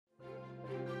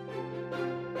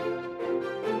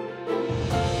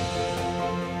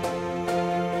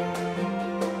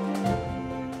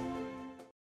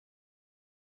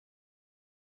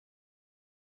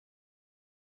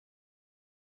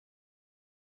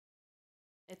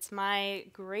It's my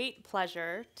great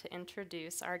pleasure to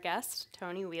introduce our guest,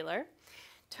 Tony Wheeler.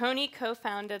 Tony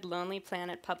co-founded Lonely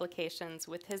Planet Publications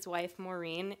with his wife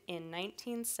Maureen in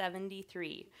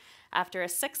 1973 after a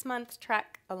 6-month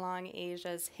trek along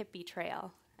Asia's hippie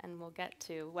trail. And we'll get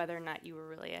to whether or not you were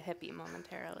really a hippie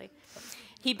momentarily.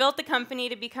 He built the company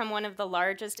to become one of the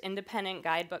largest independent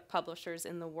guidebook publishers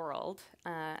in the world.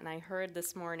 And I heard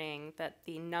this morning that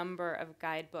the number of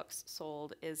guidebooks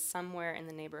sold is somewhere in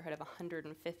the neighborhood of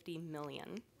 150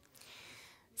 million.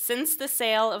 Since the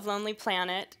sale of Lonely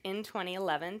Planet in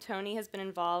 2011, Tony has been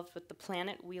involved with the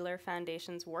Planet Wheeler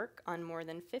Foundation's work on more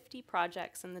than 50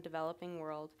 projects in the developing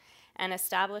world and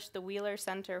established the Wheeler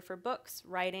Center for Books,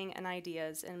 Writing, and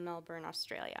Ideas in Melbourne,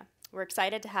 Australia. We're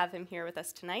excited to have him here with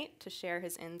us tonight to share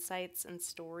his insights and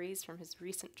stories from his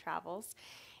recent travels,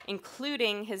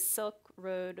 including his Silk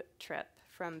Road trip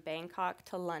from Bangkok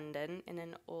to London in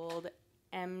an old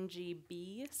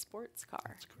MGB sports car.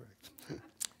 That's correct.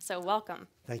 So welcome.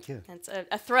 Thank you. It's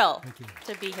a thrill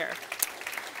to be here.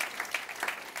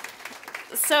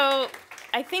 So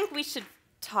I think we should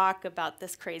talk about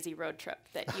this crazy road trip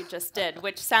that you just did,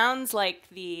 which sounds like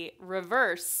the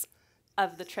reverse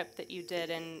of the trip that you did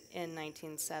in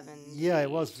 1970. Yeah,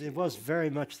 it was very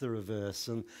much the reverse.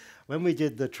 And when we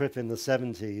did the trip in the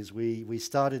 70s, we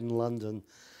started in London.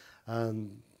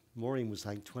 Maureen was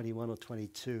like 21 or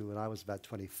 22, and I was about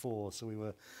 24, so we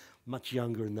were much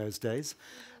younger in those days.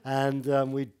 And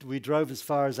we drove as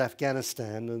far as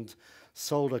Afghanistan and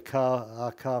sold our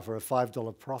car for a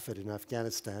 $5 profit in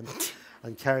Afghanistan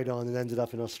and carried on and ended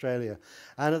up in Australia.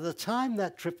 And at the time,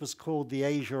 that trip was called the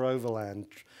Asia Overland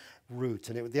route.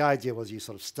 And the idea was you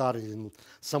sort of started in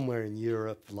somewhere in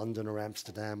Europe, London or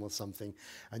Amsterdam or something,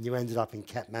 and you ended up in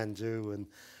Kathmandu, and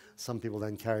some people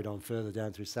then carried on further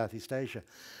down through Southeast Asia.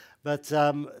 But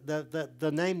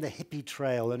the name, the hippie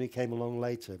trail, only came along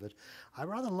later. But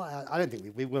I don't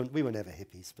think we were never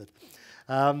hippies,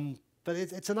 but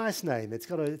it's a nice name. It's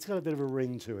got a bit of a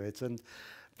ring to it, and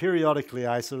periodically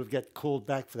I sort of get called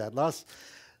back for that.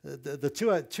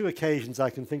 The two occasions I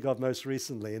can think of most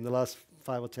recently in the last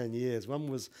 5 or 10 years. One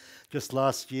was just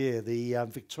last year. The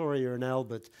Victoria and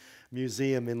Albert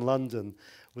Museum in London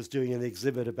was doing an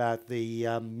exhibit about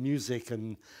the music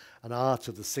and art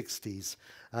of the 60s.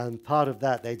 And part of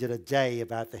that, they did a day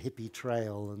about the hippie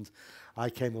trail, and I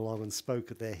came along and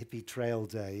spoke at their hippie trail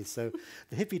day. So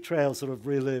the hippie trail sort of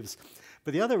relives.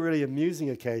 But the other really amusing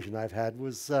occasion I've had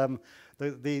was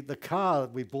the car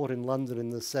that we bought in London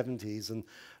in the 70s and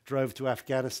drove to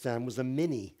Afghanistan was a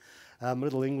Mini,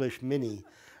 little English Mini.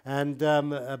 And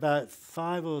about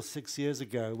 5 or 6 years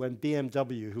ago, when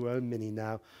BMW, who own Mini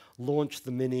now, launched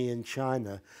the Mini in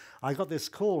China, I got this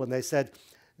call and they said,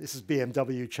 "This is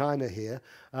BMW China here.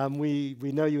 We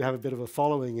know you have a bit of a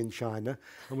following in China,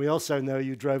 and we also know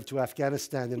you drove to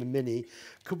Afghanistan in a Mini.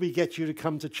 Could we get you to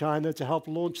come to China to help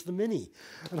launch the Mini?"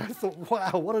 And I thought,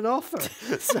 wow, what an offer.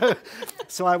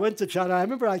 So I went to China. I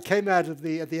remember I came out at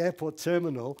the airport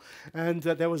terminal, and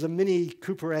there was a Mini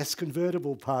Cooper S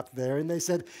convertible parked there, and they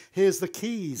said, "Here's the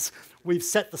keys. We've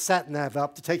set the sat-nav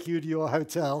up to take you to your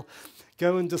hotel.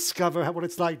 Go and discover what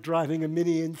it's like driving a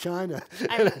Mini in China."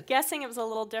 I'm guessing it was a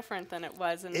little different than it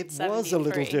was in 73. It was a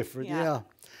little different, yeah.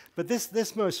 But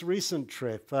this most recent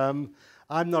trip, I'm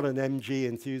not an MG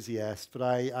enthusiast, but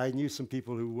I knew some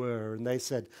people who were, and they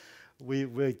said,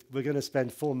 we're going to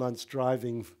spend 4 months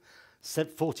driving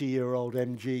 40-year-old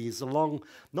MGs along,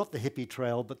 not the hippie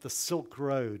trail, but the Silk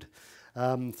Road,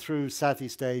 through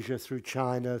Southeast Asia, through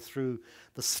China, through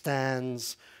the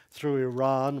stands, through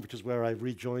Iran, which is where I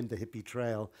rejoined the hippie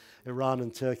trail, Iran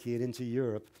and Turkey, and into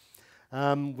Europe.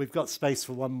 We've got space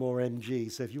for one more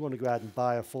MG, so if you want to go out and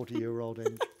buy a 40-year-old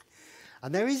MG.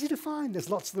 And they're easy to find, there's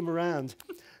lots of them around.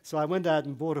 So I went out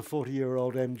and bought a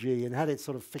 40-year-old MG and had it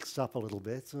sort of fixed up a little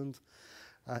bit. And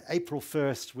April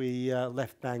 1st, we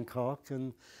left Bangkok,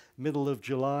 and middle of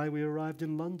July, we arrived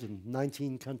in London,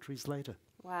 19 countries later.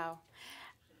 Wow.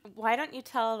 Why don't you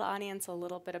tell the audience a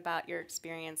little bit about your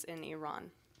experience in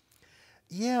Iran?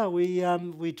 Yeah,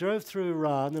 we drove through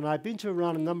Iran, and I've been to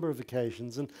Iran a number of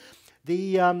occasions, and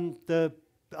the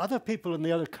other people in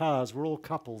the other cars were all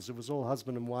couples. It was all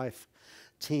husband and wife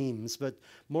teams, but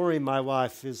Maureen, my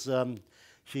wife, is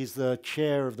she's the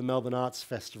chair of the Melbourne Arts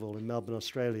Festival in Melbourne,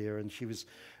 Australia, and she was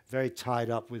very tied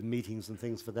up with meetings and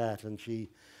things for that, and she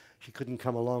couldn't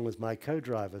come along as my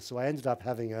co-driver, so I ended up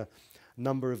having a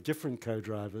number of different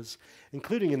co-drivers,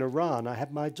 including in Iran. I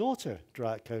had my daughter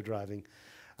co-driving.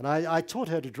 And I taught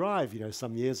her to drive,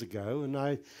 some years ago, and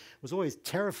I was always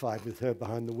terrified with her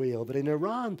behind the wheel. But in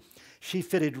Iran, she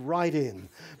fitted right in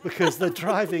because the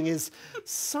driving is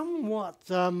somewhat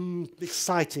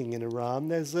exciting in Iran.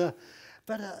 There's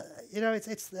But you know,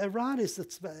 Iran is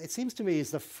it seems to me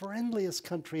is the friendliest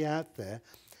country out there.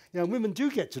 You know, women do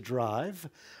get to drive.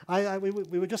 We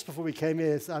were just before we came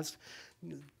here. I was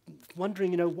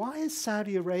wondering, you know, why is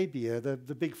Saudi Arabia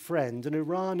the big friend and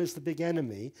Iran is the big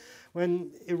enemy,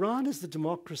 when Iran is the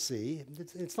democracy?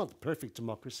 It's not the perfect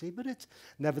democracy, but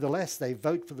nevertheless they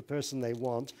vote for the person they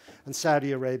want, and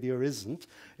Saudi Arabia isn't.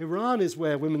 Iran is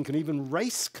where women can even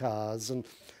race cars, and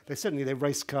they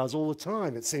race cars all the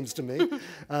time, it seems to me,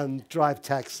 and drive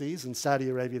taxis. In Saudi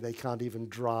Arabia they can't even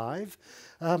drive.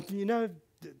 You know,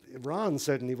 Iran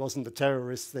certainly wasn't the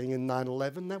terrorist thing in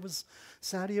 9/11. That was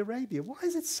Saudi Arabia. Why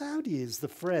is it Saudi is the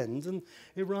friend and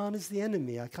Iran is the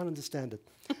enemy? I can't understand it.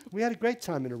 We had a great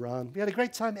time in Iran. We had a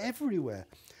great time everywhere.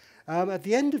 At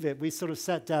the end of it, we sort of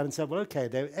sat down and said, well, okay,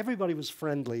 everybody was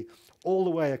friendly all the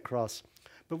way across.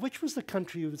 But which was the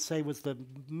country you would say was the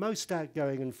most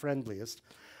outgoing and friendliest?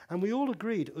 And we all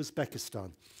agreed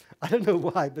Uzbekistan. I don't know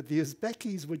why, but the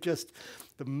Uzbekis were just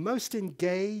the most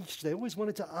engaged. They always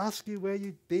wanted to ask you where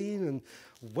you'd been and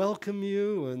welcome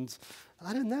you. And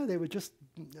I don't know, they were just,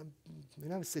 you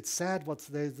know, it's sad what's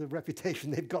the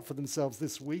reputation they've got for themselves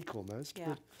this week almost.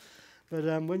 Yeah. But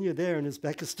when you're there in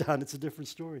Uzbekistan, it's a different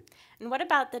story. And what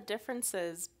about the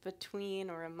differences between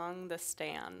or among the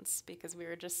stands? Because we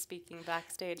were just speaking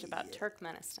backstage about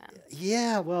Turkmenistan.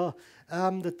 Yeah, well,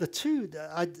 the two,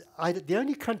 the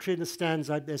only country in the stands,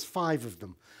 there's 5 of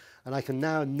them, and I can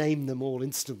now name them all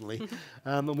instantly.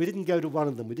 And we didn't go to one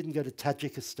of them. We didn't go to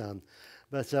Tajikistan.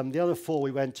 But the other 4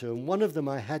 we went to, and one of them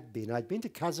I'd been to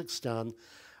Kazakhstan,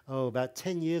 about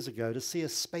 10 years ago to see a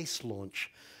space launch.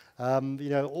 You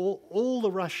know, all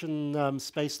the Russian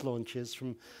space launches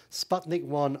from Sputnik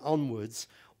 1 onwards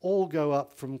all go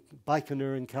up from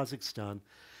Baikonur in Kazakhstan.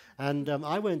 And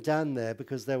I went down there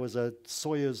because there was a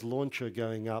Soyuz launcher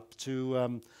going up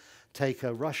to take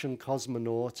a Russian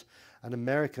cosmonaut, an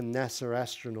American NASA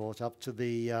astronaut up to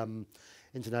the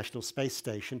International Space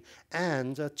Station,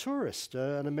 and a tourist,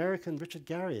 an American, Richard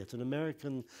Garriott, an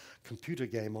American computer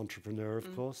game entrepreneur,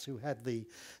 of course, who had the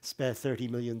spare $30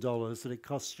 million that it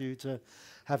costs you to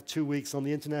have 2 weeks on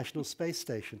the International Space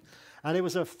Station. And it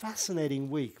was a fascinating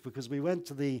week because we went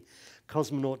to the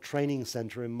Cosmonaut Training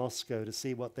Center in Moscow to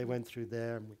see what they went through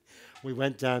there. And we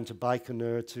went down to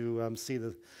Baikonur to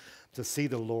see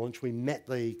the launch. We met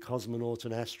the cosmonaut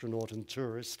and astronaut and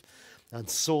tourist and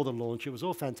saw the launch. It was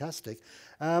all fantastic.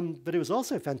 But it was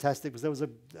also fantastic because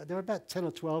there were about 10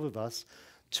 or 12 of us,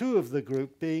 2 of the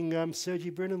group being Sergey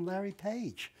Brin and Larry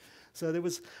Page. So there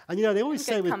was, and you know, they always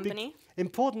say with big,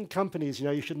 important companies, you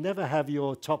know, you should never have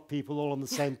your top people all on the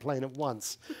same plane at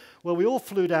once. Well, we all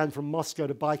flew down from Moscow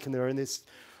to Baikonur in this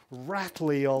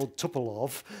rattly old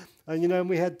Tupolev. And, you know,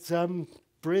 we had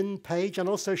Brin, Page, and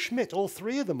also Schmidt, all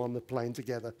 3 of them on the plane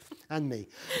together, and me.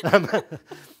 If it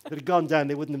had gone down,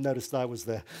 they wouldn't have noticed I was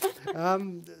there.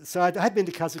 So I had been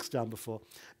to Kazakhstan before.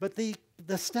 But the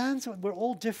stands were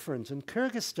all different. And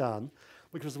Kyrgyzstan,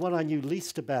 which was the one I knew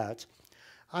least about,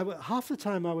 half the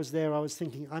time I was there, I was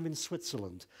thinking, I'm in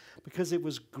Switzerland, because it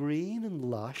was green and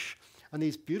lush, and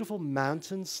these beautiful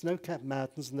mountains, snow-capped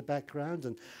mountains in the background,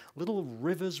 and little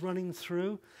rivers running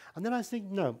through. And then I think,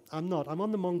 no, I'm not. I'm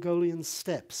on the Mongolian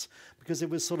steppes, because it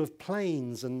was sort of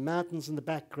plains and mountains in the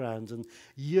background, and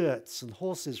yurts and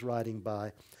horses riding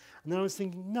by. And then I was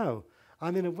thinking, no,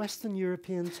 I'm in a Western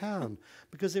European town,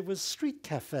 because it was street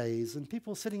cafes and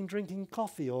people sitting drinking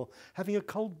coffee or having a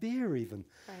cold beer even.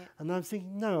 Right. And I'm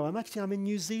thinking, no, I'm in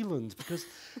New Zealand, because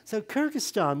so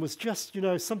Kyrgyzstan was just, you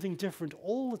know, something different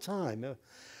all the time.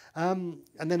 And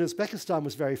then Uzbekistan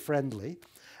was very friendly,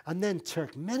 and then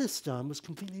Turkmenistan was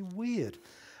completely weird.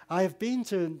 I've been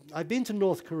to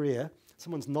North Korea.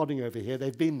 Someone's nodding over here.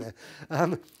 They've been there.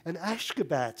 And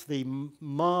Ashgabat, the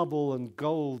marble and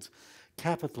gold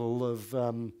capital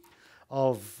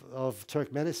of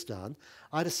Turkmenistan,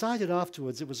 I decided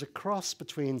afterwards it was a cross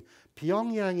between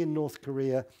Pyongyang in North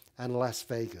Korea and Las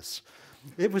Vegas.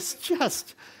 It was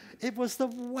the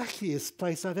wackiest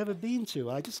place I've ever been to.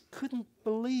 I just couldn't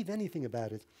believe anything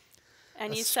about it.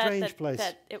 And you said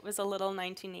that it was a little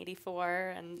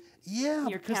 1984, and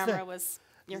your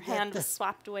hand was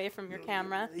swapped away from your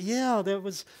camera. Yeah, there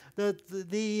was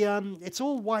it's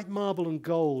all white marble and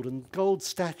gold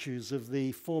statues of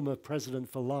the former president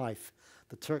for life,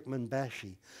 the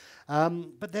Turkmenbashi.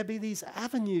 But there'd be these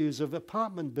avenues of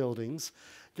apartment buildings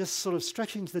just sort of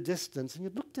stretching to the distance, and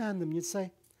you'd look down them and you'd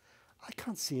say, I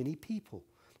can't see any people.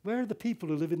 Where are the people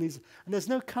who live in these? And there's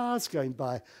no cars going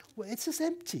by. Well, it's just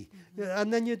empty.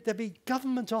 And then there'd be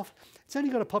government off. It's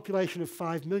only got a population of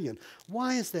 5 million.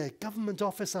 Why is there government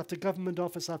office after government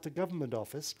office after government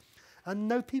office? and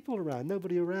no people around,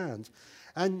 nobody around.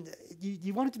 And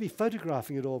you wanted to be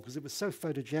photographing it all because it was so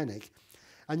photogenic.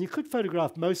 And you could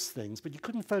photograph most things, but you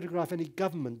couldn't photograph any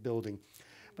government building.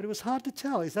 But it was hard to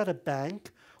tell, is that a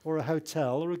bank or a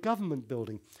hotel or a government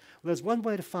building? Well, there's one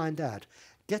way to find out.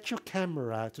 Get your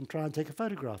camera out and try and take a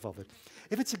photograph of it.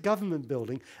 If it's a government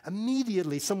building,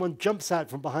 immediately someone jumps out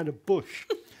from behind a bush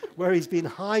where he's been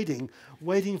hiding,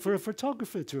 waiting for a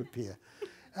photographer to appear.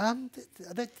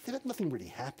 Nothing really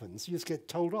happens. You just get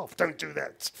told off, don't do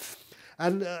that.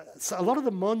 And so a lot of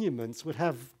the monuments would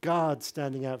have guards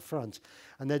standing out front.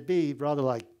 And they'd be rather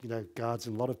like, guards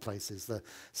in a lot of places, the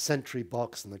sentry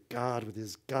box and the guard with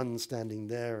his gun standing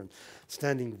there and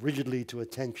standing rigidly to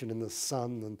attention in the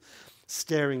sun and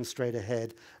staring straight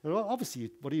ahead. And obviously,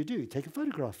 what do? You take a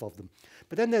photograph of them.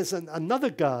 But then there's another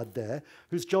guard there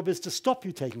whose job is to stop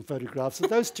you taking photographs of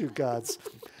those two guards.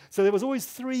 So there was always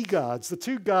three guards. The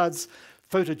two guards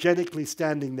photogenically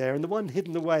standing there, and the one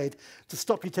hidden away to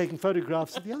stop you taking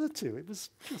photographs of the other two. It was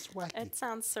just wacky. It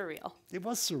sounds surreal. It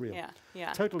was surreal. Yeah,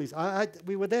 yeah. Totally.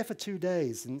 We were there for 2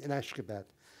 days in Ashgabat.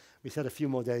 We had a few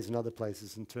more days in other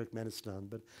places in Turkmenistan,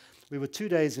 but we were 2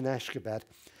 days in Ashgabat,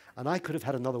 and I could have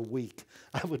had another week.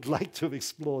 I would like to have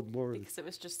explored more. Because it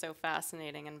was just so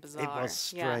fascinating and bizarre. It was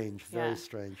strange, very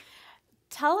strange.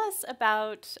 Tell us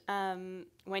about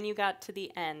when you got to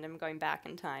the end. I'm going back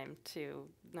in time to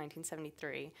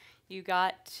 1973. You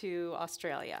got to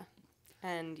Australia,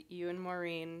 and you and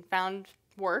Maureen found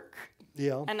work.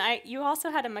 Yeah. And you also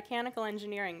had a mechanical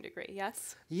engineering degree,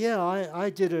 yes? Yeah, I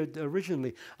did it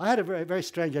originally. I had a very, very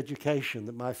strange education.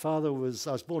 That my father I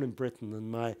was born in Britain, and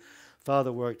my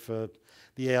father worked for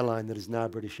the airline that is now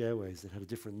British Airways. It had a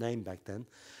different name back then.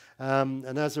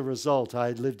 And as a result,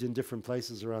 I lived in different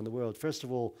places around the world. First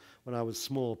of all, when I was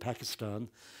small, Pakistan.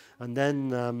 And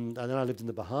then I lived in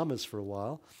the Bahamas for a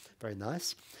while. Very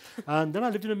nice. And then I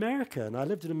lived in America. And I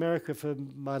lived in America for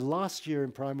my last year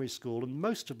in primary school and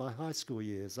most of my high school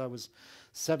years. I was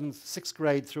 6th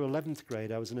grade through 11th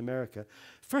grade. I was in America.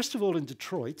 First of all, in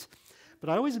Detroit. But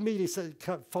I always immediately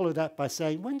followed that by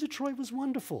saying, when Detroit was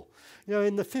wonderful.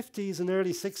 In the 50s and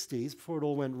early 60s, before it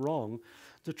all went wrong,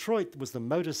 Detroit was the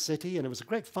motor city, and it was a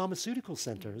great pharmaceutical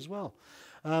center as well.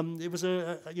 It was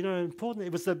important.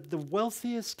 It was the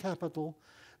wealthiest capital,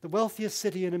 the wealthiest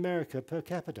city in America per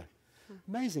capita.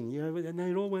 Amazing, and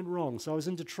then it all went wrong. So I was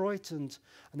in Detroit, and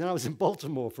then I was in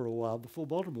Baltimore for a while before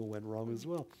Baltimore went wrong as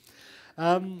well.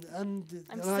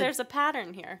 There's a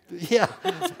pattern here. Yeah,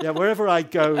 wherever I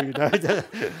go,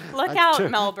 Look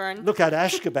out, Melbourne. Look out,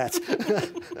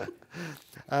 Ashgabat.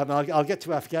 I'll get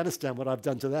to Afghanistan, what I've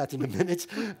done to that in a minute.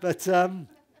 But so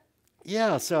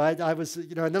I was,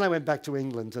 and then I went back to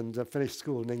England and finished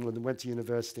school in England and went to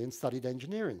university and studied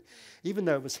engineering. Even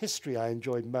though it was history I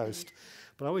enjoyed most.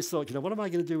 But I always thought, what am I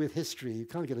going to do with history? You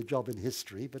can't get a job in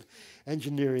history, but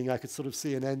engineering I could sort of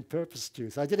see an end purpose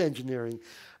to. So I did engineering,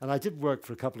 and I did work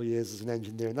for a couple of years as an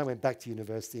engineer, and then I went back to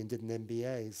university and did an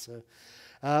MBA. So,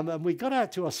 and we got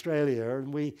out to Australia,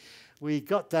 and we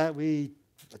got that, we'd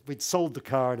sold the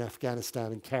car in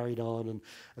Afghanistan and carried on, and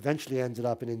eventually ended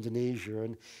up in Indonesia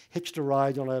and hitched a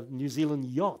ride on a New Zealand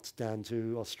yacht down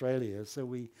to Australia. So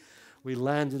we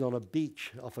landed on a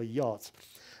beach off a yacht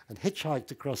and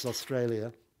hitchhiked across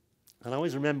Australia. And I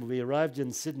always remember we arrived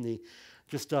in Sydney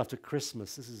just after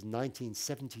Christmas. This is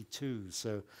 1972,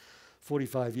 so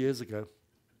 45 years ago.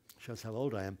 Shows how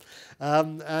old I am.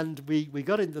 And we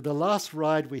got into the last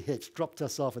ride we hitched, dropped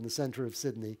us off in the centre of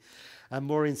Sydney. And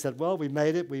Maureen said, well, we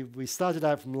made it. We started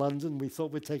out from London. We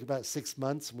thought we'd take about 6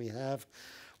 months, and we have.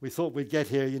 We thought we'd get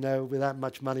here, without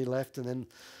much money left, and then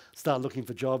start looking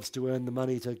for jobs to earn the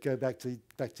money to go back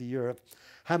to Europe.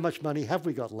 How much money have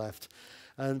we got left?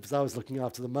 And because I was looking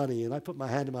after the money, and I put my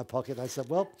hand in my pocket, and I said,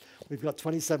 well, we've got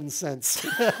 27 cents.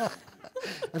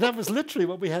 And that was literally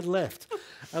what we had left.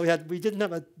 We didn't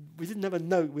have a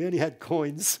note. We only had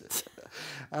coins.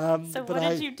 So what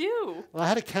did you do? Well, I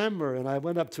had a camera, and I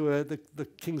went up to the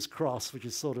King's Cross, which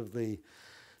is sort of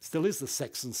still is the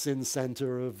sex and sin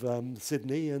centre of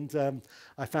Sydney, and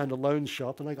I found a loan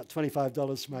shop, and I got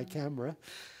 $25 for my camera.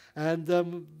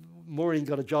 And Maureen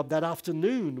got a job that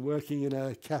afternoon working in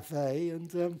a cafe,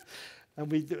 and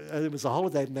it was a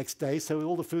holiday the next day, so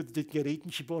all the food that didn't get eaten,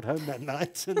 she brought home that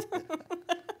night, and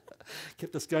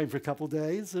kept us going for a couple of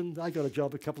days. And I got a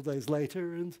job a couple of days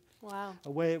later, and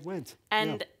away it went.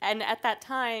 And at that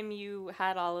time, you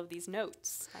had all of these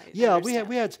notes. We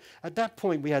had at that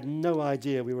point we had no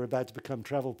idea we were about to become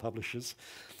travel publishers,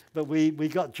 but we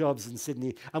got jobs in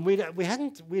Sydney, and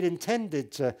we'd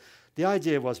intended to. The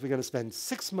idea was we're going to spend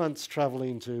 6 months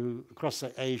traveling across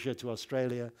Asia to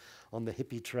Australia on the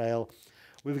hippie trail.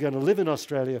 we were going to live in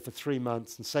Australia for 3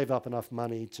 months and save up enough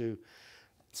money to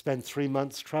spend 3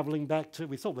 months traveling back to,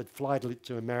 we thought we'd fly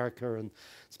to America and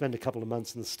spend a couple of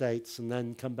months in the States and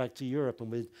then come back to Europe,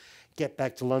 and we'd get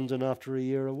back to London after a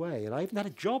year away. And I even had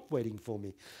a job waiting for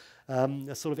me,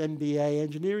 a sort of MBA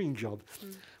engineering job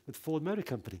with Ford Motor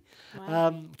Company,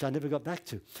 which I never got back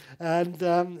to. And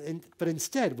but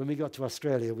instead, when we got to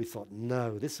Australia, we thought,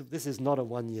 no, this is not a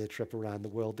 1-year trip around the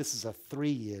world. This is a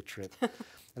 3-year trip.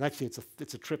 And actually,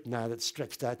 it's a trip now that's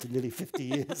stretched out to nearly 50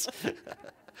 years.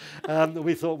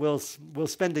 We thought we'll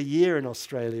spend a year in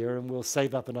Australia and we'll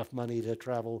save up enough money to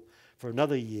travel for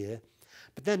another year.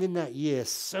 But then in that year,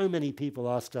 so many people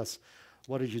asked us,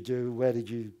 what did you do? Where did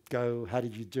you go? How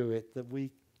did you do it? That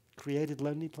we created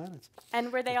Lonely Planet.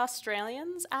 And were they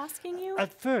Australians asking you?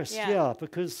 At first, yeah,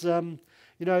 because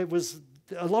it was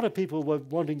a lot of people were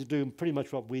wanting to do pretty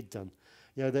much what we'd done.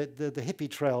 The hippie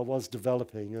trail was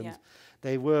developing, and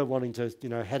they were wanting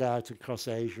to head out across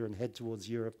Asia and head towards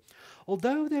Europe.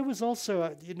 Although there was also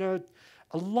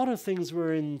a lot of things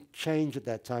were in change at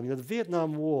that time. The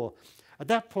Vietnam War. At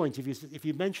that point, if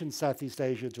you mentioned Southeast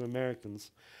Asia to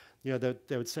Americans,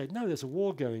 they would say, no, there's a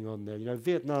war going on there.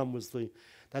 Vietnam was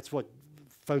that's what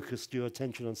focused your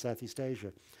attention on Southeast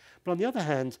Asia. But on the other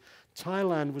hand,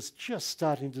 Thailand was just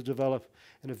starting to develop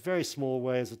in a very small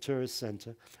way as a tourist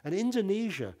center. And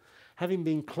Indonesia, having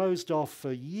been closed off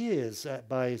for years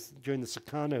during the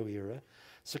Sukarno era,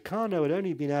 Sukarno had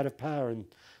only been out of power and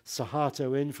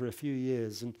Suharto in for a few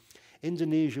years, and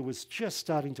Indonesia was just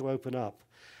starting to open up.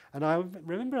 And I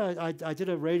remember I did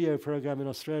a radio program in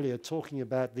Australia talking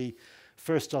about the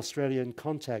first Australian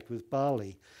contact with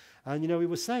Bali. And, we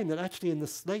were saying that actually in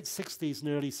the late 60s and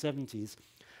early 70s,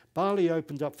 Bali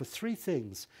opened up for 3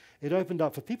 things. It opened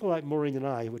up for people like Maureen and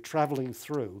I who were traveling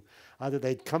through. Either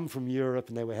they'd come from Europe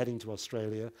and they were heading to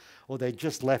Australia, or they'd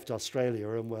just left Australia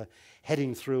and were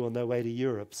heading through on their way to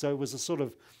Europe. So it was a sort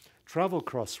of travel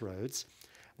crossroads.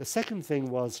 The second thing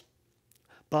was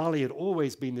Bali had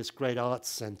always been this great arts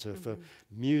center for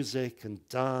music and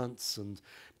dance and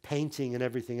painting and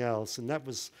everything else, and that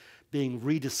was being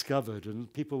rediscovered,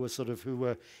 and people were who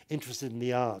were interested in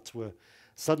the art were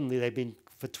suddenly, they'd been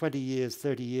for 20 years,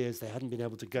 30 years, they hadn't been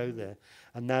able to go there,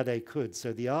 and now they could,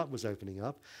 so the art was opening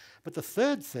up. But the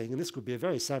third thing, and this could be a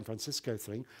very San Francisco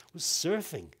thing, was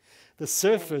surfing. The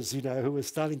surfers, who were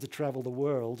starting to travel the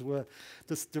world, were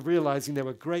just realizing there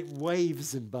were great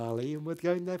waves in Bali and were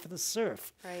going there for the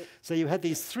surf. Right. So you had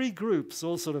these 3 groups,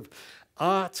 all sort of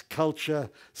art, culture,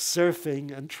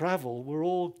 surfing, and travel were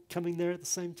all coming there at the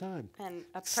same time. And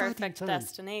a Exciting perfect time.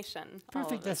 destination.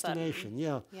 Perfect destination,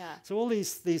 yeah. Yeah. So all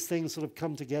these things sort of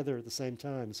come together at the same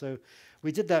time. So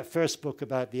we did that first book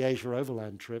about the Asia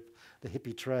Overland trip, the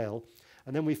hippie trail,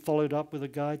 and then we followed up with a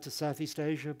guide to Southeast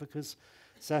Asia because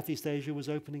Southeast Asia was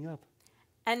opening up.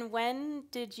 And when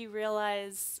did you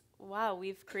realize, wow,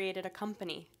 we've created a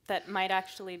company that might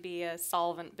actually be a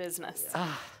solvent business?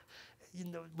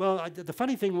 The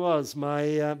funny thing was,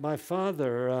 my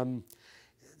father,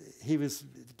 he was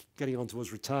getting on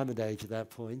towards retirement age at that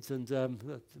point, and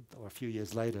or a few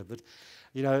years later. But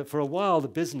for a while, the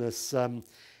business,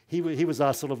 he was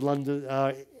our sort of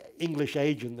London English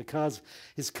agent.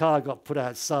 His car got put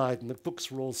outside, and the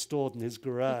books were all stored in his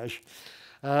garage.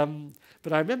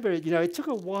 But I remember, it took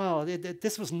a while.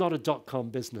 This was not a dot-com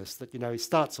business that, it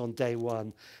starts on day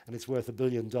one and it's worth $1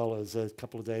 billion a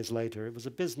couple of days later. It was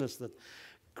a business that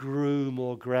grew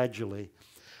more gradually.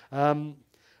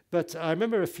 But I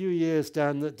remember a few years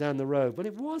down the road when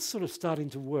it was sort of starting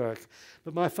to work,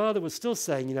 but my father was still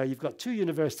saying, you've got 2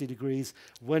 university degrees,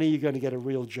 when are you going to get a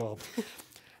real job?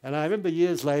 And I remember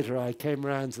years later, I came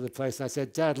around to the place and I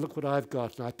said, Dad, look what I've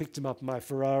got. And I picked him up in my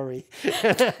Ferrari,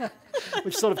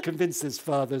 which sort of convinced his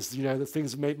fathers, that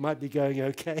things might be going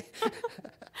okay.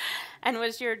 And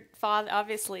was your father,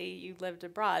 obviously you lived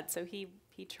abroad, so he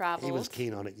traveled? He was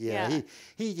keen on it, yeah.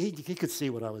 He could see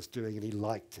what I was doing and he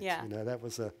liked it. Yeah. That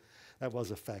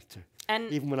was a factor.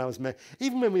 And even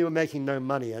when we were making no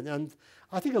money, and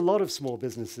I think a lot of small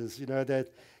businesses, that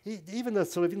even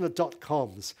the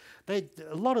dot-coms, a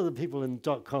lot of the people in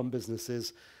dot-com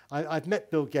businesses, I've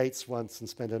met Bill Gates once and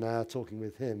spent an hour talking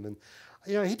with him, and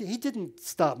he didn't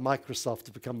start Microsoft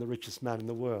to become the richest man in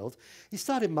the world. He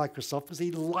started Microsoft because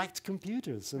he liked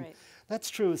computers, and that's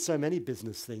true with so many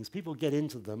business things. People get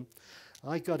into them.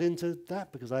 I got into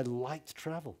that because I liked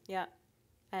travel. Yeah,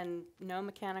 and no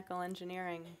mechanical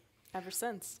engineering ever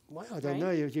since. Well, I don't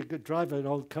know. You could drive an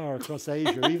old car across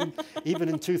Asia, even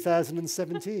in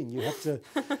 2017. You have to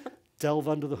delve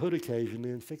under the hood occasionally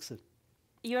and fix it.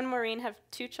 You and Maureen have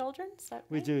 2 children, is that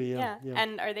right? We do, yeah.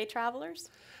 And are they travelers?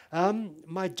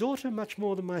 My daughter much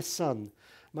more than my son.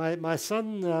 My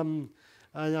son,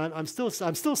 and I'm still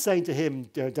saying to him,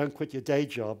 don't quit your day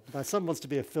job. My son wants to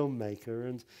be a filmmaker,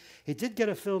 and he did get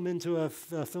a film into a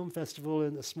film festival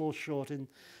in a small short in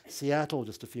Seattle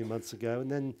just a few months ago,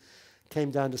 and then came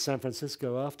down to San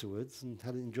Francisco afterwards and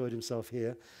had enjoyed himself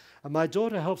here. And my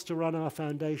daughter helps to run our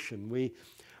foundation.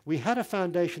 We had a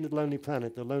foundation at Lonely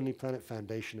Planet, the Lonely Planet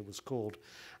Foundation it was called,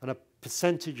 and a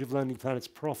percentage of Lonely Planet's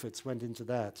profits went into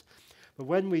that. But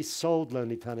when we sold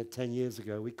Lonely Planet 10 years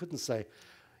ago, we couldn't say,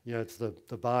 to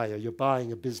the buyer, you're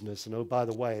buying a business, and oh, by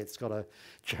the way, it's got a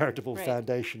charitable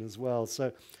foundation as well.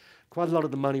 So quite a lot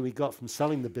of the money we got from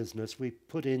selling the business, we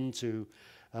put into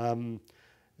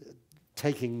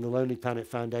taking the Lonely Planet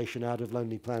Foundation out of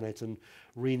Lonely Planet and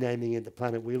renaming it the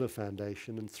Planet Wheeler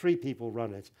Foundation, and 3 people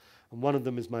run it, and one of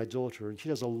them is my daughter, and she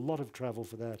does a lot of travel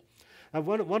for that. And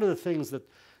one of the things that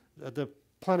the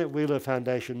Planet Wheeler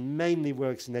Foundation mainly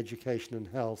works in education and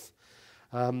health,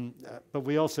 but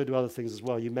we also do other things as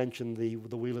well. You mentioned the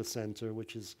Wheeler Centre,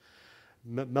 which is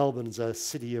Melbourne's a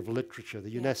city of literature.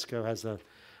 The UNESCO has a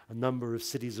number of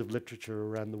cities of literature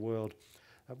around the world.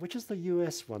 Which is the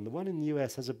US one? The one in the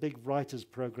US has a big writers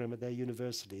program at their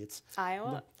university. It's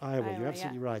Iowa? Iowa, you're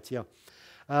absolutely right, yeah.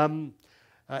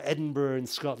 Edinburgh in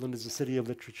Scotland is a city of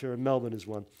literature, and Melbourne is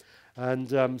one.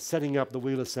 And setting up the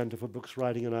Wheeler Centre for Books,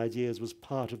 Writing and Ideas was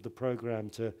part of the program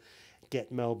to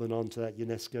get Melbourne onto that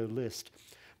UNESCO list.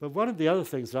 But one of the other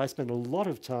things that I spend a lot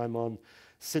of time on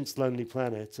since Lonely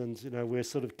Planet, and we're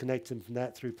sort of connecting from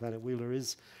that through Planet Wheeler,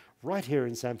 is right here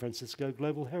in San Francisco,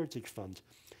 Global Heritage Fund.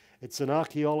 It's an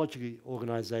archaeology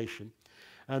organization,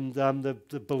 and the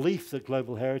belief that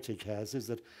Global Heritage has is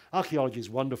that archaeology is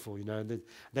wonderful, and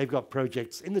they've got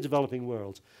projects in the developing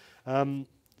world.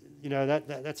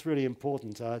 That's really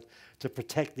important to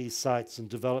protect these sites and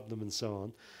develop them and so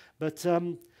on. But,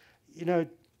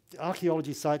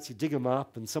 archaeology sites, you dig them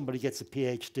up and somebody gets a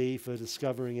PhD for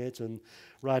discovering it and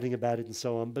writing about it and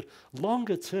so on. But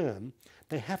longer term,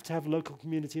 they have to have local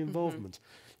community involvement.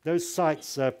 Those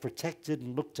sites are protected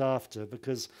and looked after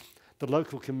because the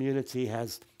local community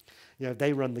has,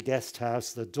 they run the guest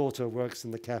house, the daughter works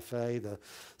in the cafe, the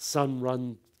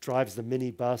son drives the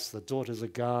minibus, the daughter's a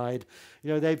guide.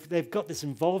 They've got this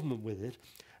involvement with it,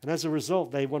 and as a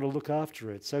result, they want to look after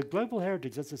it. So Global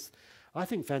Heritage, that's this, I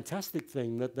think, fantastic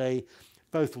thing that they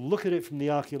both look at it from the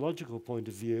archaeological point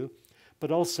of view,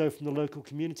 but also from the local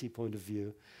community point of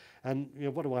view. And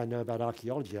what do I know about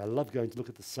archaeology? I love going to look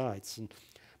at the sites, and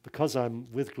because I'm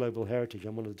with Global Heritage,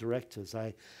 I'm one of the directors,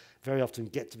 I very often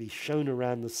get to be shown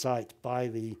around the site by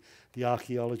the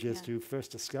archaeologist who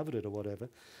first discovered it or whatever.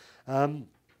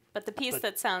 But the piece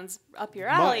that sounds up your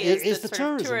alley is the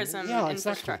sort of tourism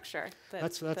infrastructure.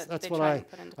 Exactly. That's what I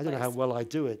don't know how well I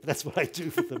do it, but that's what I do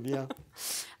for them, yeah.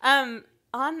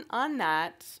 On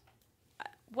that,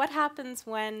 what happens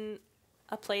when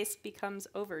a place becomes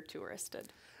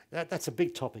over-touristed? That's a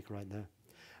big topic right now.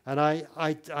 And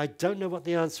I don't know what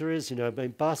the answer is.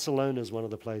 Barcelona is one of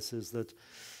the places that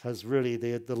has really,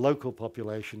 the local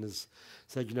population has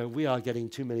said, we are getting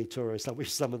too many tourists. I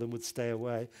wish some of them would stay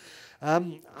away.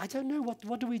 I don't know,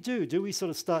 what do we do? Do we sort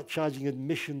of start charging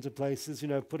admission to places,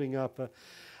 putting up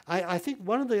I think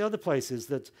one of the other places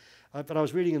that, but I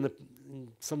was reading in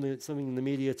something in the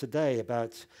media today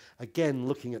about, again,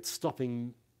 looking at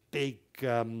stopping big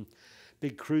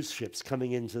cruise ships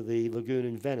coming into the lagoon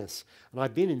in Venice. And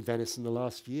I've been in Venice in the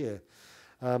last year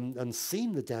and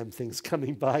seen the damn things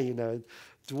coming by,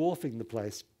 dwarfing the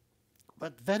place.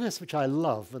 But Venice, which I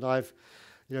love, and I've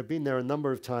been there a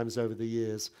number of times over the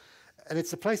years, and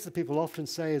it's a place that people often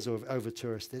say is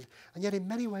over-touristed, and yet in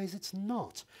many ways it's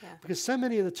not. Yeah. Because so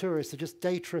many of the tourists are just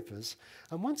day trippers,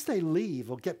 and once they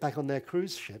leave or get back on their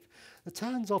cruise ship, the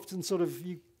town's often sort of,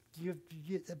 you're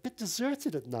a bit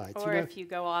deserted at night. Or if you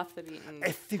go off the beaten track.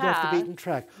 If you go off the beaten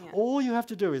track. Yeah. All you have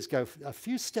to do is go a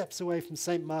few steps away from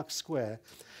St. Mark's Square,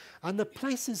 and the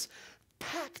place is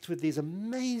packed with these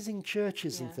amazing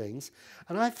churches and things.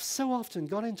 And I've so often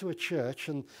gone into a church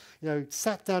and,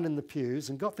 sat down in the pews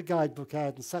and got the guidebook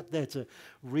out and sat there to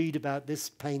read about this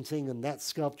painting and that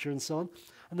sculpture and so on,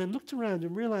 and then looked around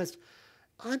and realized,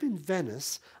 I'm in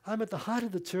Venice, I'm at the height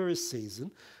of the tourist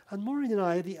season, and Maureen and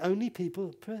I are the only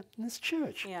people in this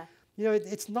church. Yeah.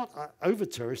 It's not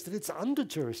over-touristed, it's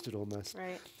under-touristed almost.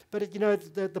 Right. But,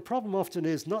 the problem often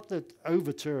is not that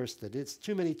over-touristed, it's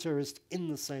too many tourists in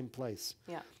the same place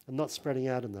and not spreading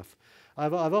out enough.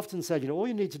 I've often said, all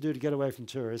you need to do to get away from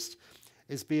tourists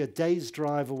is be a day's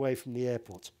drive away from the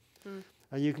airport. Mm.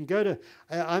 And you can go to,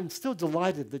 I'm still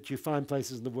delighted that you find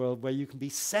places in the world where you can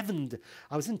be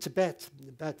I was in Tibet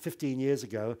about 15 years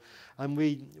ago, and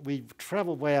we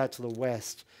traveled way out to the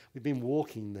west. We've been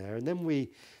walking there, and then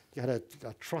we had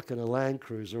a truck and a Land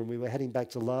Cruiser, and we were heading back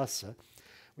to Lhasa,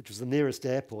 which was the nearest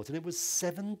airport, and it was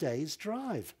 7 days'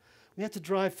 drive. We had to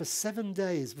drive for 7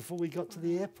 days before we got to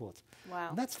the airport. Wow.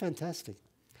 And that's fantastic.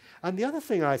 And the other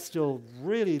thing I still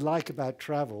really like about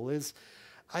travel is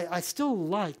I still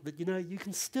like that, you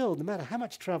can still, no matter how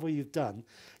much travel you've done,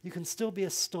 you can still be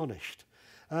astonished.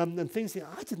 And things that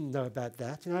I didn't know about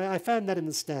that. I found that in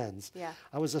the stands. Yeah.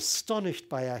 I was astonished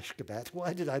by Ashgabat.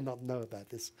 Why did I not know about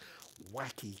this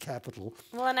wacky capital?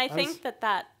 Well, and I think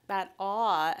that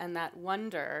awe and that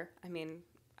wonder, I mean,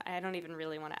 I don't even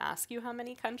really want to ask you how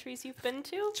many countries you've been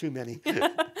to. Too many.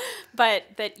 But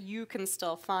that you can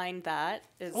still find that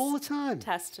is all the time.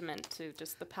 Testament to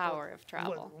just the power of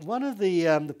travel. One of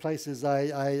the places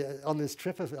I on this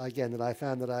trip again that I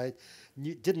found that I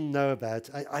didn't know about,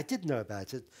 I did know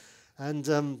about it, and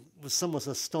was somewhat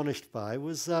astonished by,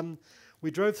 was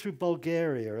we drove through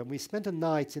Bulgaria and we spent a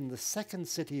night in the second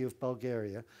city of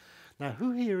Bulgaria. Now,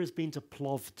 who here has been to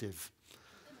Plovdiv?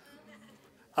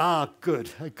 Ah, good.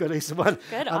 Good.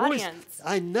 Good audience.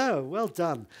 I know. Well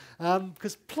done.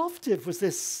 Because Plovdiv was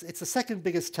it's the second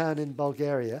biggest town in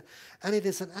Bulgaria, and it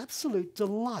is an absolute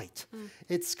delight.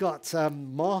 It's got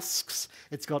mosques,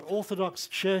 it's got Orthodox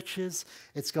churches,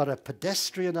 it's got a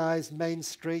pedestrianized main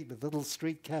street with little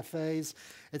street cafes,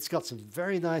 it's got some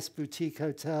very nice boutique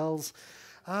hotels.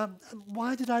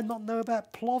 Why did I not know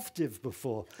about Plovdiv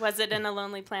before? Was it in a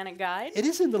Lonely Planet guide? It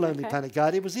is in the Lonely Planet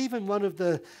guide. It was even one of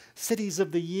the cities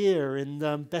of the year in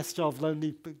Best of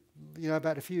Lonely,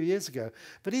 about a few years ago.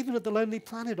 But even at the Lonely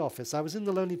Planet office, I was in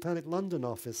the Lonely Planet London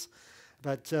office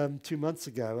about 2 months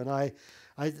ago, and I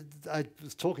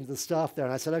was talking to the staff there,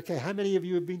 and I said, "Okay, how many of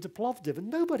you have been to Plovdiv?" And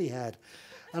nobody had.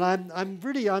 And I'm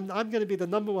going to be the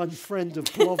 #1 friend of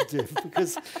Plovdiv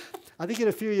because I think in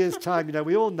a few years' time,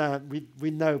 we all know,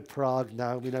 we know Prague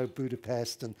now, we know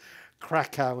Budapest, and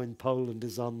Krakow in Poland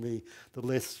is on the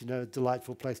list,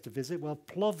 delightful place to visit. Well,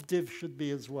 Plovdiv should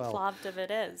be as well. Plovdiv it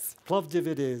is. Plovdiv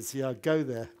it is, yeah, go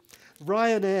there.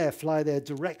 Ryanair fly there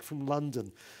direct from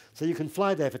London, so you can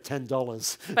fly there for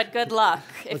 $10. But good luck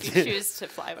if you choose to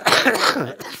fly with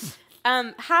it.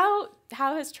 How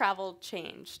has travel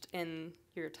changed in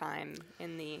your time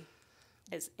in the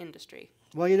industry?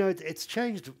 Well, it's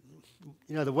changed.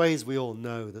 The ways we all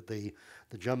know that the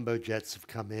jumbo jets have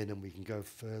come in and we can go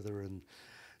further and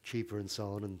cheaper and so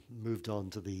on, and moved on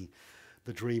to the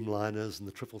Dreamliners and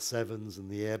the 777s and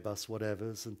the Airbus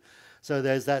whatevers. And so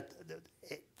there's that,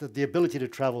 the ability to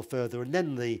travel further, and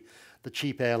then the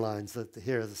cheap airlines that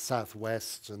here are the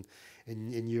Southwest, and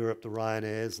in Europe the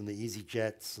Ryanairs and the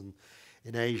EasyJets, and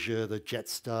in Asia the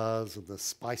Jetsstars and the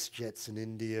Spice Jets in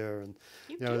India. And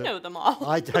you know them all.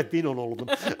 I've been on all of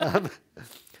them.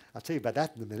 I'll tell you about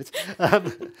that in a minute.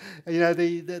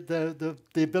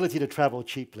 The ability to travel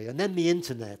cheaply, and then the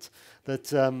internet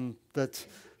that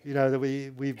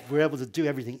we were able to do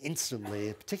everything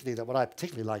instantly. Particularly what I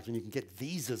particularly like when you can get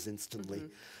visas instantly.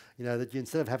 That you,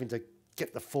 instead of having to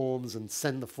get the forms and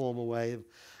send the form away,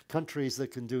 countries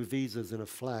that can do visas in a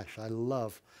flash. I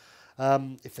love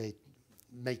if they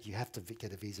make you have to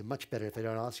get a visa. Much better if they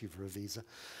don't ask you for a visa.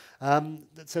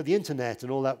 So the internet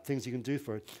and all that things you can do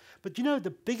for it. But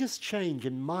the biggest change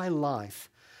in my life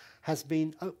has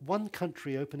been one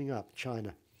country opening up,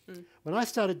 China. When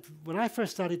I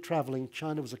first started traveling,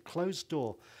 China was a closed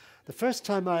door. The first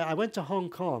time I went to Hong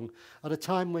Kong at a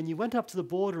time when you went up to the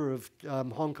border of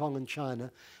Hong Kong and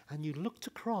China, and you looked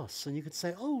across and you could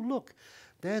say, "Oh, look,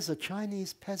 there's a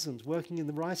Chinese peasant working in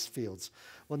the rice fields."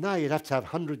 Well, now you'd have to have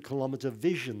 100-kilometer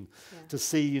vision to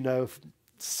see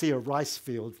a rice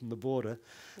field from the border.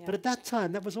 Yeah. But at that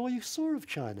time, that was all you saw of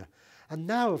China. And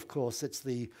now, of course, it's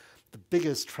the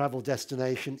biggest travel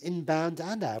destination, inbound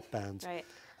and outbound. Right.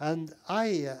 And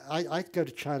I go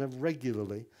to China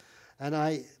regularly, and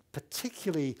I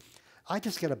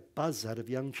just get a buzz out of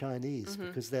young Chinese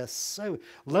because they're so...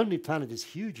 Lonely Planet is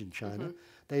huge in China.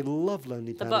 They love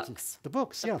Lonely Planet. The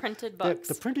books, printed books.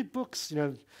 The printed books,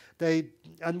 and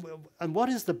what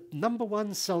is the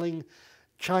 #1 selling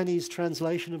Chinese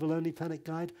translation of a Lonely Planet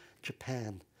guide?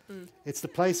 Japan. It's the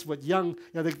place what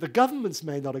the governments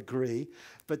may not agree,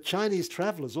 but Chinese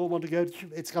travelers all want to go to.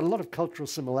 It's got a lot of cultural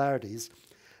similarities,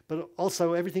 but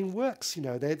also everything works.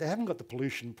 They haven't got the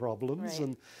pollution problems,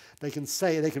 and they can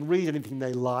read anything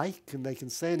they like, and they can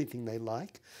say anything they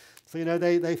like. So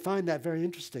they find that very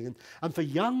interesting. And for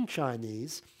young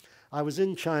Chinese, I was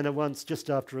in China once just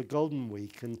after a Golden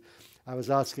Week, and I was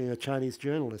asking a Chinese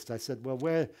journalist. I said,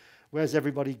 "Well, where's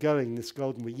everybody going this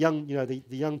Golden Week?" The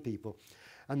young people.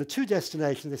 And the two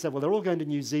destinations, they said, well, they're all going to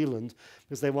New Zealand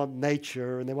because they want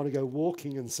nature and they want to go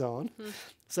walking and so on.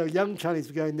 So young Chinese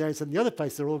were going there, and said the other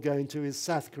place they're all going to is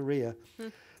South Korea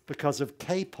because of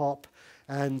K-pop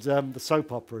and the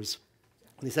soap operas.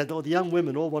 And he said, oh, the young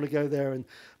women all want to go there and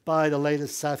buy the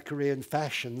latest South Korean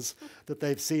fashions that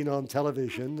they've seen on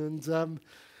television,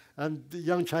 and the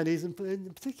young Chinese in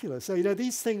particular. So, you know,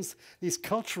 these things, these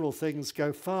cultural things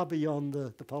go far beyond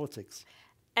the politics.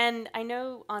 And I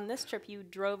know on this trip you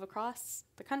drove across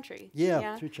the country.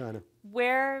 Yeah, through China.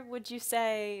 Where would you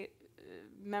say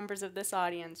members of this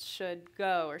audience should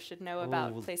go or should know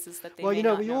about places that they may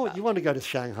not know about? You want to go to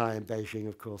Shanghai and Beijing,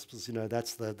 of course, because, you know,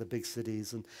 that's the big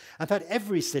cities. And in fact,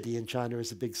 every city in China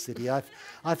is a big city. I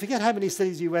forget how many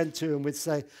cities you went to and would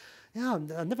say, yeah,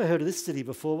 I've never heard of this city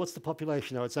before. What's the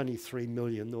population? Oh, it's only 3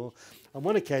 million. Or on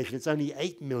one occasion, it's only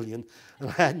 8 million.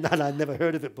 And I'd never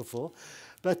heard of it before.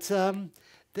 But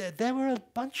there were a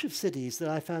bunch of cities that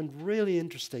I found really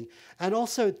interesting. And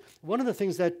also, one of the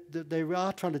things that they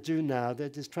are trying to do now, they're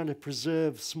just trying to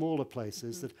preserve smaller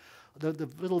places. That the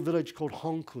little village called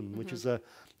Hongkun, which is a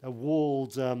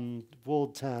walled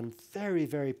town, very,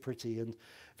 very pretty and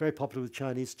very popular with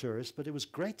Chinese tourists. But it was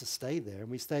great to stay there. And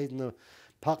we stayed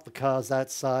parked the cars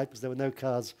outside because there were no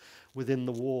cars within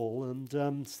the wall,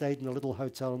 and stayed in a little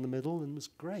hotel in the middle, and it was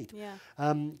great. Yeah.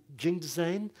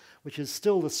 Jingzhen, which is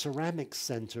still the ceramics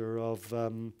center of,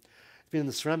 been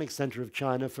the ceramic center of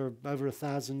China for over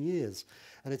 1,000 years,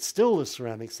 and it's still the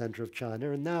ceramic center of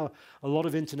China. And now a lot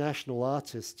of international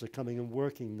artists are coming and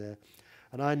working there.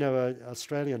 And I know an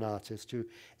Australian artist who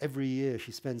every year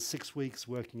she spends 6 weeks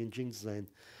working in Jingzhen,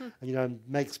 and, you know,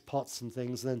 makes pots and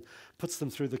things, then puts them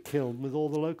through the kiln with all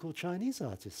the local Chinese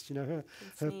artists. You know,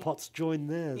 her pots join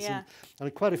theirs. Yeah.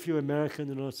 And quite a few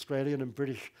American and Australian and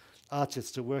British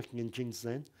artists are working in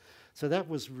Jingzhen. So that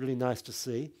was really nice to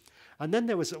see. And then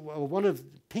there was one of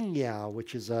Pyongyang,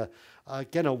 which is,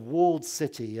 again, a walled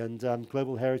city, and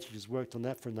Global Heritage has worked on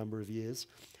that for a number of years.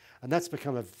 And that's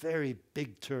become a very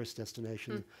big tourist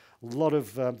destination. A lot of,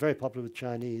 very popular with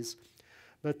Chinese.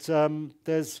 But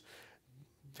there's,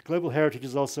 Global Heritage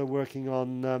is also working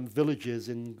on villages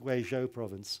in Guizhou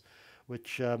province,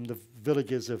 which the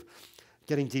villages are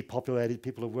getting depopulated.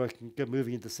 People are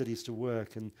moving into cities to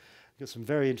work, and got some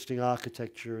very interesting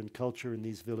architecture and culture in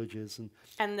these villages.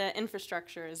 And the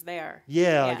infrastructure is there.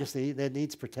 Yeah, I guess that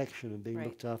needs protection and being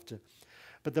looked after.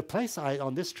 But the place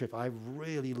on this trip I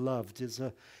really loved is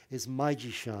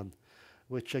Maijishan,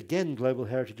 which again Global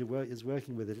Heritage is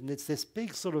working with it, and it's this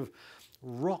big sort of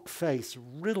rock face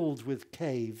riddled with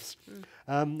caves,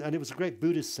 and it was a great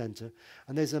Buddhist center.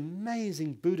 And there's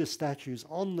amazing Buddhist statues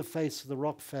on the face of the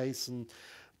rock face, and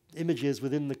images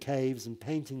within the caves and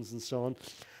paintings and so on.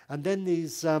 And then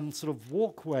these sort of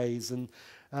walkways and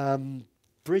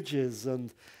bridges,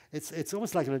 and it's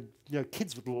almost like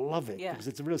kids would love it, because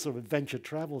it's a real sort of adventure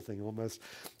travel thing, almost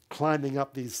climbing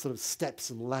up these sort of steps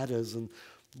and ladders and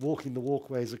walking the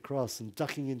walkways across and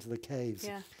ducking into the caves.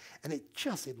 Yeah. And it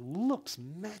looks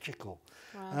magical.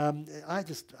 Wow.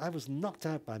 I was knocked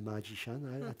out by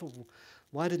Maijishan. I thought, well,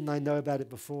 why didn't I know about it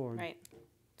before? Right.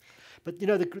 But you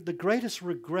know, the greatest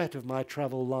regret of my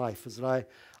travel life is that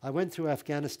I went through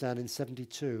Afghanistan in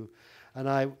 '72, and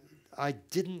I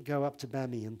didn't go up to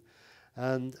Bamiyan.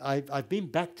 And I've been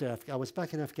back to I was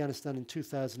back in Afghanistan in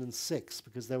 2006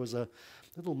 because there was a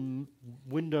little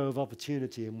window of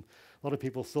opportunity, and a lot of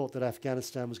people thought that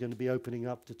Afghanistan was going to be opening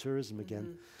up to tourism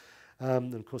again.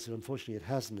 And of course, unfortunately, it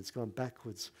hasn't. It's gone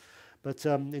backwards. But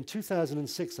in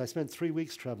 2006, I spent 3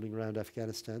 weeks traveling around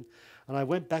Afghanistan, and I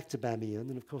went back to Bamiyan,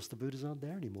 and of course, the Buddhas aren't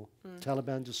there anymore.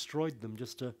 Taliban destroyed them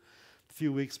just a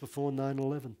few weeks before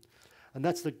 9/11. And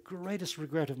that's the greatest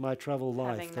regret of my travel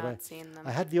life. Having not seen them.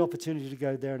 I had the opportunity to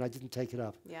go there and I didn't take it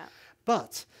up. Yeah.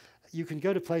 But you can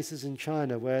go to places in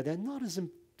China where they're not as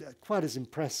quite as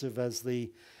impressive as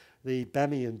the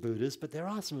Bamiyan Buddhas, but there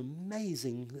are some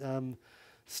amazing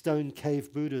stone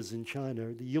cave Buddhas in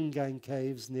China. The Yungang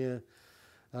caves near,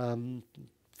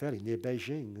 fairly near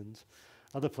Beijing, and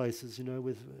other places, you know,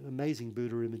 with amazing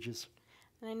Buddha images.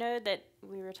 And I know that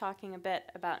we were talking a bit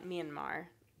about Myanmar.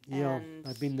 Yeah, and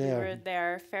I've been there. You were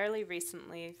there fairly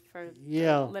recently for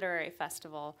the literary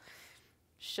festival.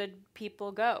 Should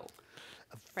people go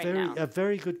now? A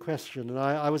very good question. And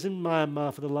I was in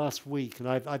Myanmar for the last week, and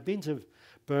I've been to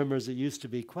Burma as it used to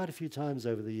be quite a few times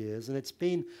over the years. And it's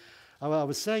been, I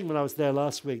was saying when I was there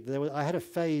last week, I had a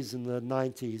phase in the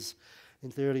 90s,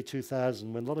 into the early 2000s,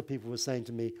 when a lot of people were saying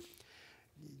to me,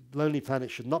 Lonely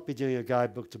Planet should not be doing a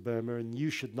guidebook to Burma, and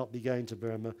you should not be going to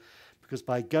Burma, because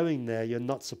by going there, you're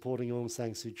not supporting Aung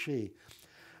San Suu Kyi.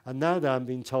 And now that I'm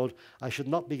being told I should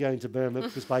not be going to Burma,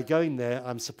 because by going there,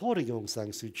 I'm supporting Aung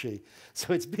San Suu Kyi.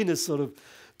 So it's been a sort of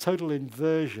total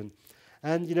inversion.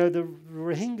 And, you know, the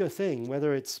Rohingya thing,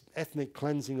 whether it's ethnic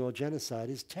cleansing or genocide,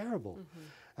 is terrible.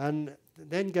 And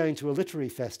then going to a literary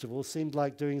festival seemed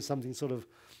like doing something sort of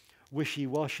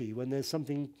wishy-washy when there's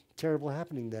something terrible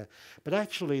happening there. But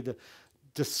actually the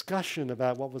discussion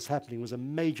about what was happening was a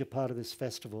major part of this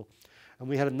festival. And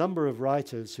we had a number of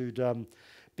writers who'd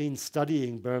been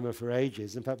studying Burma for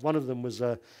ages. In fact, one of them was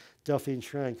Delphine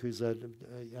Schrank, who's an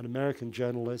American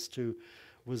journalist who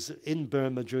was in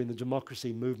Burma during the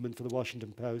democracy movement for the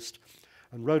Washington Post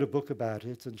and wrote a book about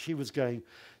it. And she was going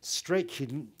straight. She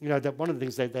didn't, you know, that one of the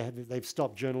things they've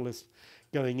stopped journalists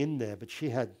going in there, but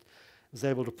she was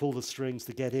able to pull the strings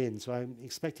to get in. So I'm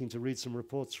expecting to read some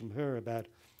reports from her about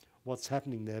what's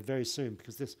happening there very soon,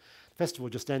 because this festival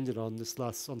just ended on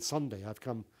Sunday. I've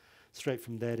come straight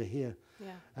from there to here.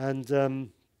 Yeah. And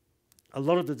a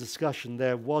lot of the discussion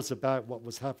there was about what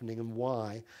was happening and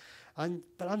why.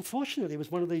 But unfortunately, it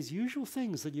was one of these usual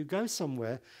things that you go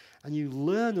somewhere and you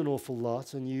learn an awful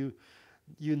lot and you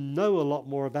know a lot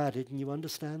more about it and you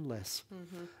understand less.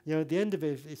 Mm-hmm. You know, at the end of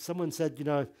it, if someone said, you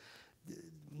know,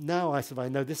 now I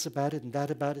know this about it and that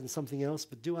about it and something else,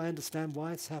 but do I understand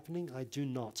why it's happening? I do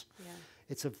not. Yeah.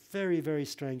 It's a very, very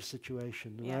strange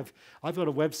situation. And Yeah. I've got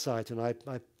a website, and I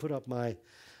put up my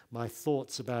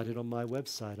thoughts about it on my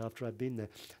website after I've been there.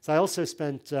 So I also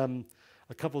spent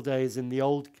a couple of days in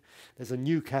there's a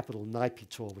new capital,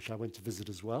 Naypyidaw, which I went to visit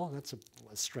as well. That's a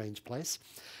strange place.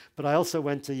 But I also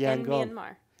went to Yangon. In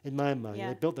Myanmar. In Myanmar, Yeah.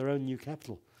 They built their own new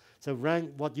capital. So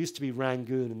what used to be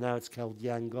Rangoon, and now it's called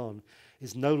Yangon,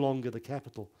 is no longer the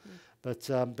capital, but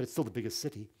it's still the biggest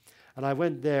city. And I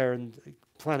went there, and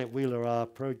Planet Wheeler, our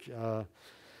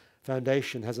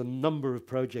foundation, has a number of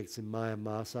projects in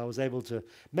Myanmar. So I was able to,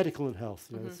 medical and health,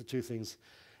 you know, that's the two things,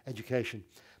 education,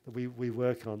 that we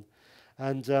work on.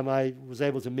 And I was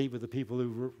able to meet with the people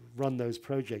who run those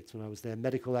projects when I was there.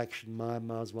 Medical Action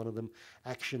Myanmar is one of them,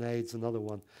 Action Aid's another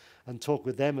one, and talk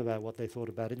with them about what they thought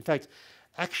about it. In fact,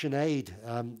 Action Aid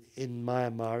in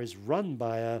Myanmar is run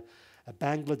by a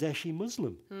Bangladeshi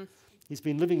Muslim. He's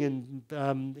been living in,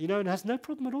 and has no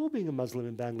problem at all being a Muslim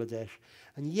in Bangladesh.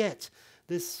 And yet,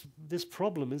 this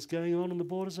problem is going on the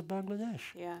borders of Bangladesh.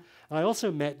 Yeah. I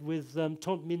also met with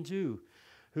Tont Mindu,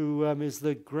 who is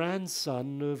the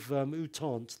grandson of U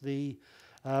Thant, the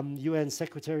UN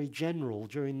Secretary General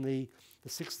during the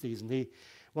 60s. And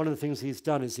one of the things he's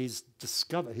done is he's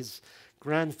discovered his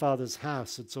grandfather's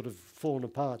house had sort of fallen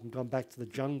apart and gone back to the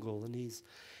jungle, and he's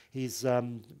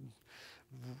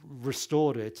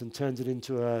restored it and turned it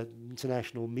into an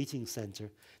international meeting center.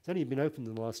 It's only been opened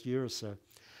in the last year or so.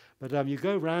 But you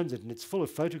go around it, and it's full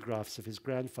of photographs of his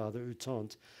grandfather, U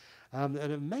Thant. An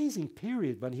amazing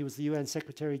period when he was the UN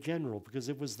Secretary General, because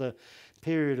it was the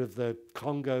period of the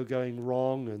Congo going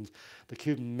wrong and the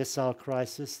Cuban Missile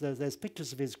Crisis. There's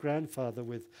pictures of his grandfather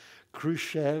with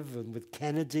Khrushchev and with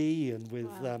Kennedy and with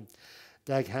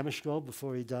Dag Hammarskjöld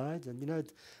before he died.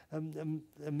 And,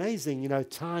 amazing,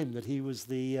 time that he was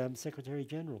the Secretary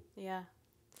General. Yeah.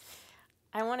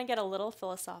 I want to get a little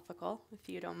philosophical, if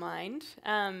you don't mind.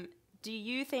 Do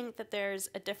you think that there's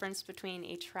a difference between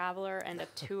a traveler and a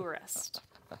tourist?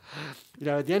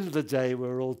 At the end of the day,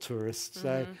 we're all tourists.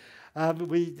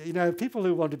 Mm-hmm. So people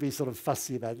who want to be sort of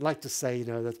fussy about it, like to say,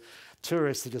 that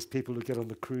tourists are just people who get on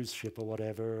the cruise ship or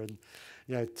whatever, and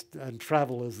and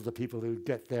travelers are the people who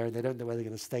get there and they don't know where they're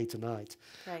going to stay tonight.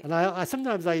 Right. And I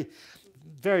sometimes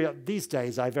these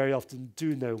days I very often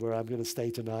do know where I'm going to stay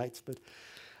tonight, but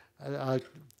I'll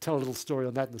tell a little story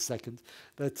on that in a second.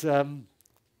 But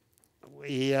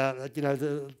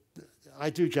I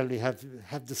do generally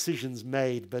have decisions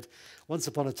made, but once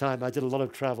upon a time I did a lot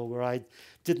of travel where I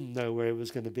didn't know where it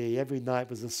was going to be. Every night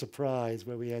was a surprise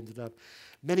where we ended up.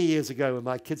 Many years ago, when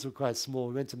my kids were quite small,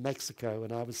 we went to Mexico,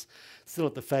 and I was still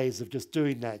at the phase of just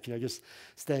doing that, just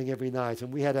staying every night.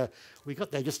 And we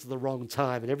got there just at the wrong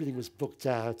time, and everything was booked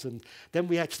out. And then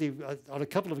we actually, on a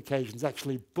couple of occasions,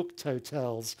 actually booked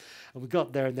hotels. And we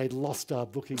got there, and they'd lost our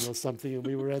booking or something, and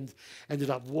we were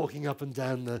ended up walking up and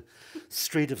down the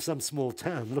street of some small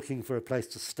town looking for a place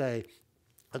to stay.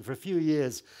 And for a few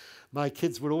years, my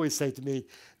kids would always say to me,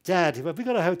 "Dad, have we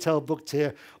got a hotel booked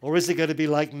here, or is it going to be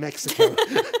like Mexico?"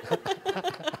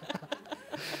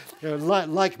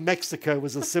 Like Mexico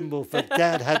was a symbol for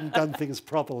Dad hadn't done things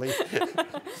properly.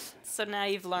 So now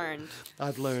you've learned.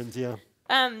 I've learned, yeah.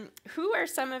 Who are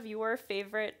some of your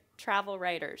favorite travel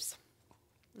writers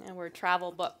or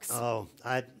travel books? Oh,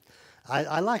 I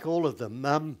like all of them,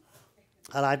 and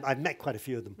I've met quite a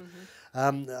few of them.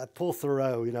 Mm-hmm. Paul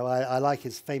Thoreau, I like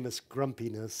his famous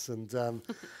grumpiness, and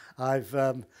I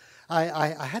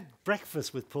had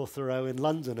breakfast with Paul Thoreau in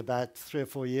London about 3 or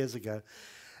 4 years ago,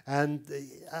 and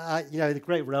the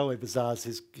Great Railway Bazaar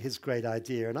is his great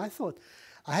idea, and I thought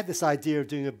I had this idea of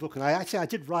doing a book, and I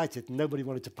did write it, and nobody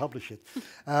wanted to publish it.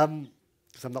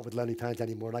 Because I'm not with Lonely Planet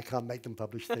anymore, and I can't make them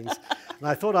publish things. And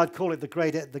I thought I'd call it the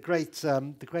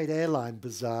Great Airline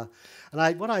Bazaar.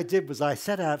 And what I did was I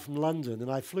set out from London, and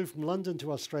I flew from London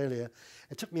to Australia.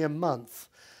 It took me a month.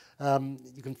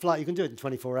 You can do it in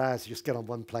 24 hours. You just get on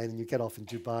one plane, and you get off in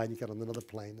Dubai, and you get on another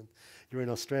plane, and you're in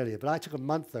Australia. But I took a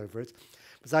month over it,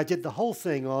 because I did the whole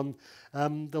thing on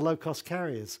the low-cost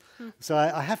carriers. So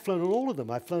I have flown on all of them.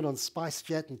 I've flown on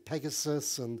SpiceJet and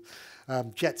Pegasus and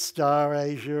Jetstar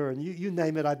Asia, and you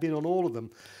name it, I've been on all of them.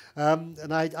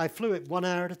 And I flew it 1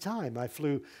 hour at a time. I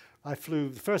flew,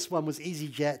 the first one was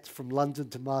EasyJet from London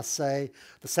to Marseille.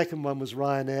 The second one was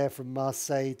Ryanair from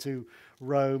Marseille to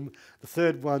Rome. The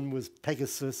third one was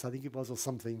Pegasus, I think it was, or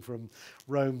something, from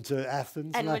Rome to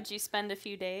Athens. And would you spend a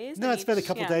few days? No, I'd spend a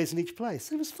couple of days in each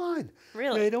place. It was fine.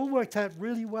 Really? It all worked out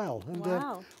really well. And,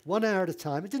 wow. 1 hour at a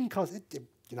time. It didn't cost,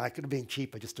 I could have been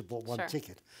cheaper just to bought one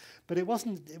ticket. But it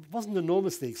wasn't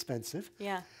enormously expensive.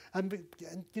 Yeah. And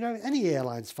any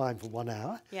airline's fine for 1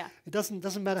 hour. Yeah. It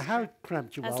doesn't matter how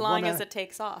cramped you are. As long as it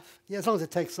takes off. Yeah, as long as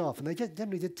it takes off. And they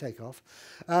generally did take off.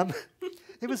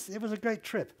 It was a great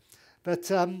trip. But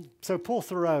so Paul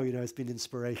Thoreau, has been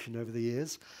inspiration over the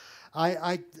years.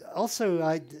 I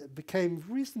became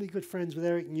reasonably good friends with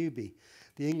Eric Newby,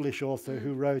 the English author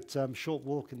who wrote Short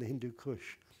Walk in the Hindu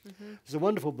Kush. It's a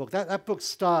wonderful book. That book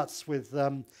starts with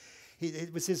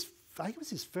it was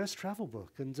his first travel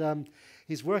book, and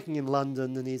he's working in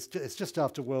London, and it's just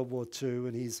after World War II,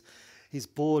 and he's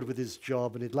bored with his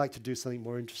job, and he'd like to do something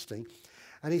more interesting.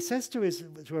 And he says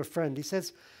to a friend, he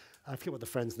says, I forget what the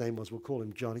friend's name was, we'll call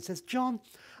him John. He says, John,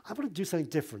 I want to do something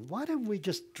different. Why don't we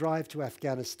just drive to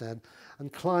Afghanistan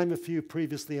and climb a few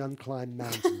previously unclimbed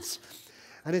mountains?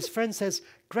 And his friend says,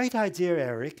 great idea,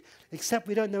 Eric, except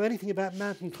we don't know anything about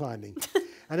mountain climbing.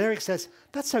 And Eric says,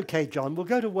 that's okay, John, we'll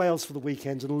go to Wales for the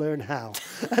weekend and learn how.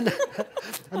 And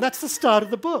that's the start of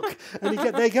the book. And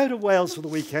they go to Wales for the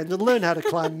weekend and learn how to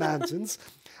climb mountains,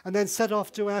 and then set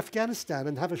off to Afghanistan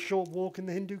and have a short walk in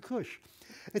the Hindu Kush.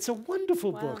 It's a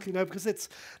wonderful book, because it's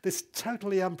this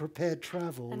totally unprepared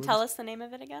travel. And tell us the name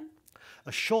of it again.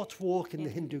 A Short Walk in the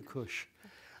Hindu Kush.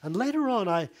 And later on,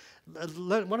 I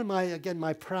learned one of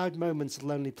my proud moments at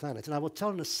Lonely Planet, and I will tell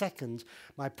in a second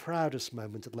my proudest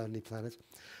moment at Lonely Planet.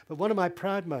 But one of my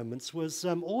proud moments was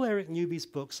all Eric Newby's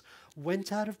books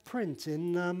went out of print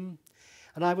and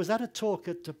I was at a talk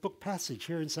at Book Passage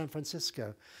here in San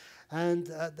Francisco,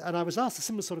 and I was asked a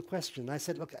similar sort of question. I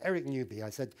said, look, Eric Newby, I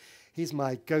said, he's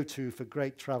my go-to for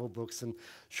great travel books, and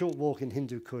Short Walk in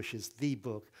Hindu Kush is the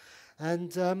book.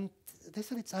 And they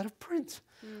said it's out of print.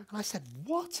 And I said,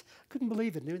 what? Couldn't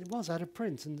believe it. It was out of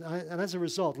print. And as a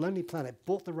result, Lonely Planet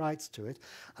bought the rights to it,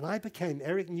 and I became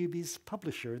Eric Newby's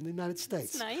publisher in the United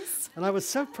States. That's nice. And I was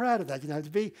so proud of that,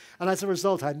 and as a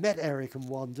result, I met Eric and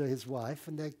Wanda, his wife,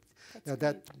 and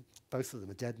both of them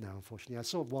are dead now, unfortunately. I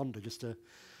saw Wanda just a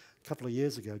couple of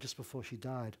years ago, just before she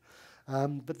died.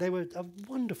 But they were a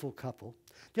wonderful couple.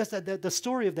 Just the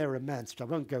story of their romance, which I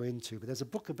won't go into, but there's a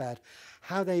book about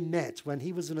how they met when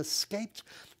he was an escaped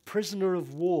prisoner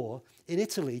of war in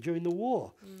Italy during the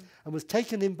war, and was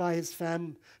taken in by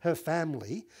her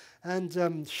family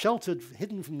and sheltered,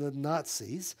 hidden from the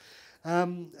Nazis.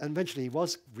 And eventually he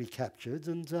was recaptured.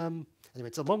 And anyway,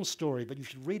 it's a long story, but you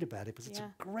should read about it because it's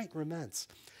a great romance.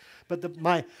 But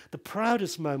the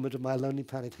proudest moment of my Lonely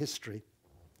Planet history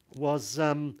was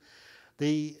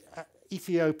the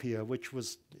Ethiopia, which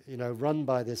was run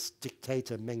by this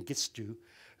dictator Mengistu,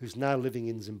 who's now living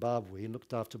in Zimbabwe and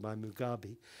looked after by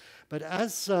Mugabe. But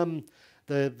as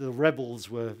the rebels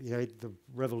were, the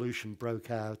revolution broke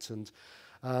out, and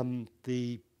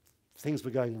the things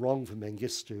were going wrong for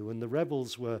Mengistu, and the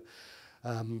rebels were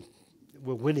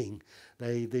winning.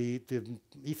 The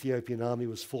Ethiopian army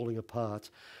was falling apart,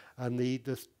 and the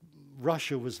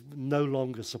Russia was no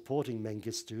longer supporting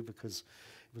Mengistu because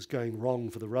it was going wrong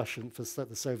for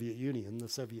the Soviet Union. The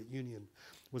Soviet Union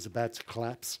was about to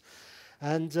collapse.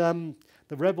 And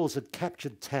the rebels had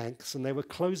captured tanks, and they were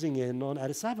closing in on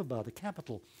Addis Ababa, the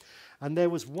capital. And there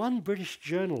was one British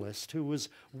journalist who was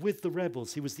with the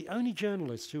rebels. He was the only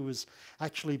journalist who was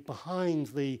actually behind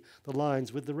the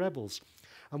lines with the rebels.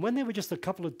 And when they were just a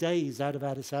couple of days out of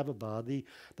Addis Ababa, the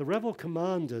rebel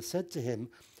commander said to him,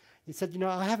 he said,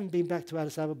 I haven't been back to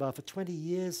Addis Ababa for 20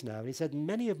 years now. And he said,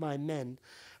 many of my men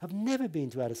have never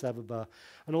been to Addis Ababa.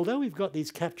 And although we've got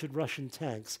these captured Russian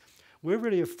tanks, we're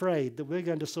really afraid that we're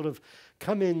going to sort of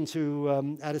come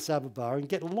into Addis Ababa and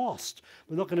get lost.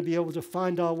 We're not going to be able to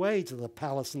find our way to the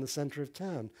palace in the center of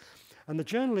town. And the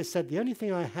journalist said the only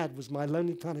thing I had was my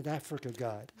Lonely Planet Africa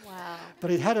guide. Wow. But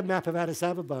it had a map of Addis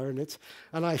Ababa in it,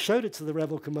 and I showed it to the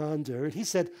rebel commander, and he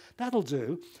said, that'll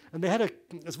do. And they had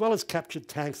as well as captured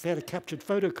tanks, they had a captured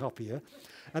photocopier.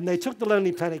 And they took the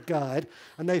Lonely Planet guide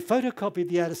and they photocopied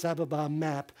the Addis Ababa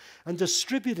map and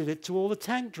distributed it to all the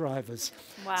tank drivers.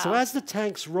 Wow. So as the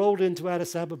tanks rolled into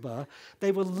Addis Ababa,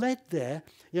 they were led there.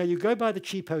 You know, you go by the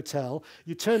cheap hotel,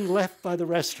 you turn left by the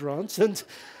restaurants, and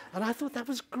I thought that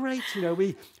was great. You know,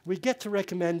 we get to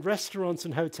recommend restaurants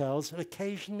and hotels and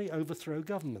occasionally overthrow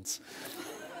governments.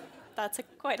 That's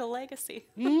quite a legacy.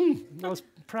 I was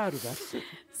proud of that.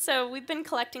 So we've been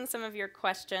collecting some of your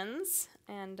questions,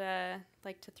 and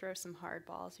like to throw some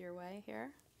hardballs your way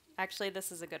here. Actually,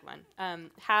 this is a good one.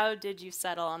 How did you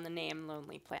settle on the name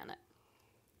Lonely Planet?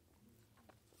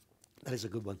 That is a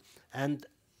good one. And,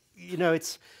 you know,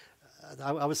 it's...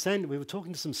 I was saying, we were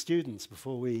talking to some students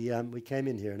before we came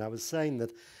in here, and I was saying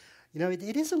that, you know,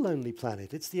 it is a lonely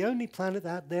planet. It's the only planet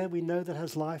out there we know that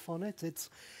has life on it.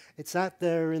 It's out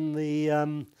there in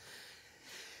the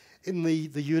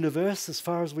universe, as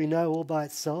far as we know, all by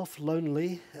itself,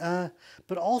 lonely.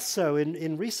 But also,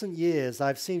 in recent years,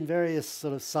 I've seen various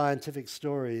sort of scientific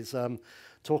stories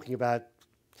talking about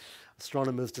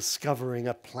astronomers discovering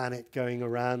a planet going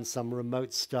around some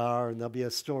remote star, and there'll be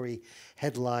a story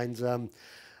headlines, a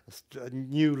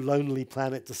new lonely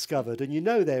planet discovered. And you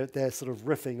know they're sort of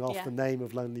riffing off the name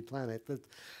of Lonely Planet.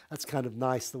 That's kind of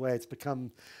nice, the way it's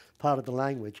become part of the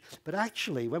language. But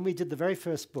actually, when we did the very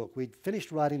first book, we'd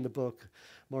finished writing the book,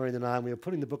 Maureen and I, and we were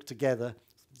putting the book together.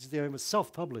 It was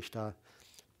self-published, our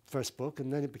first book,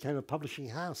 and then it became a publishing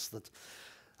house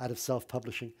out of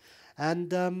self-publishing.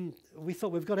 And we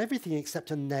thought, we've got everything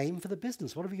except a name for the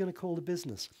business. What are we going to call the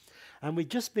business? And we'd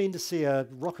just been to see a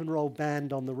rock and roll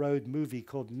band on the road movie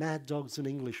called Mad Dogs and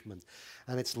Englishmen.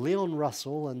 And it's Leon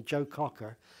Russell and Joe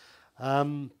Cocker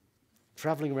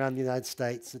traveling around the United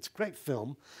States. It's a great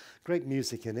film, great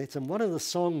music in it. And one of the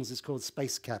songs is called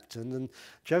Space Captain. And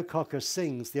Joe Cocker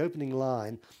sings the opening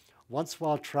line, "Once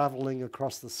while traveling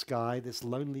across the sky, this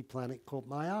lonely planet caught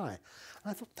my eye."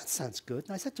 And I thought, that sounds good.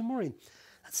 And I said to Maureen,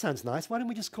 that sounds nice. Why don't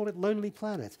we just call it Lonely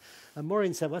Planet? And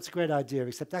Maureen said, well, that's a great idea,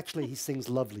 except actually he sings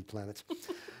Lovely Planet.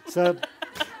 So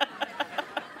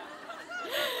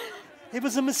it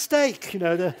was a mistake, you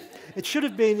know. It should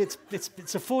have been, it's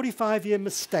a 45-year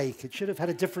mistake. It should have had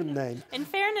a different name. In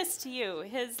fairness to you,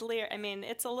 his I mean,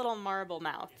 it's a little marble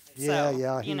mouth. Yeah, so,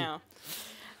 yeah. You know.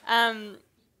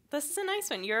 This is a nice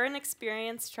one. You're an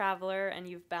experienced traveler and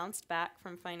you've bounced back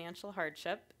from financial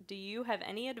hardship. Do you have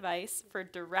any advice for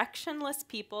directionless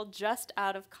people just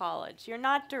out of college? You're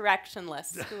not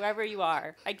directionless, whoever you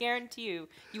are. I guarantee you,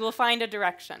 you will find a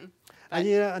direction. And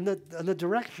yeah, and the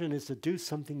direction is to do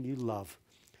something you love.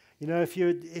 You know, if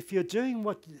you're doing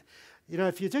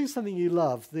if you're doing something you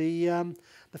love, the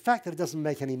fact that it doesn't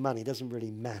make any money doesn't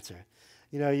really matter.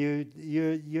 You know,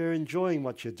 you're enjoying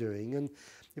what you're doing, and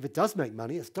if it does make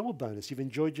money, it's double bonus. You've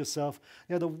enjoyed yourself.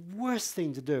 You know, the worst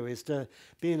thing to do is to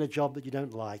be in a job that you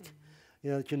don't like.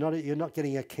 You know, that you're not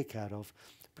getting a kick out of,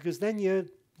 because then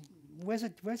where's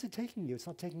it taking you? It's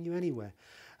not taking you anywhere.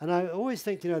 And I always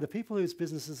think, you know, the people whose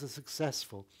businesses are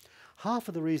successful, half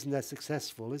of the reason they're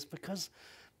successful is because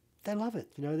they love it.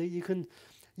 You know,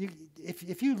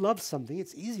 if you love something,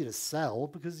 it's easier to sell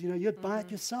because, you know, you'd buy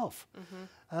it yourself.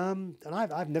 And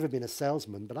I've never been a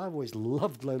salesman, but I've always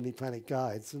loved Lonely Planet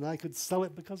guides, and I could sell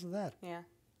it because of that. Yeah,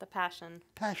 the passion.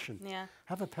 Passion. Yeah.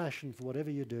 Have a passion for whatever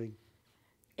you're doing.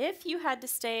 If you had to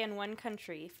stay in one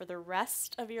country for the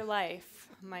rest of your life,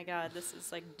 oh my God, this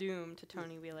is like doom to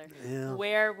Tony Wheeler. Yeah.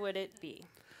 Where would it be?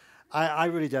 I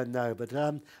really don't know, but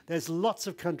there's lots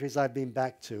of countries I've been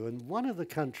back to, and one of the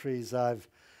countries I've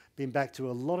been back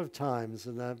to a lot of times,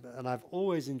 and I've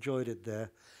always enjoyed it there,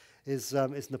 is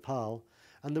Nepal.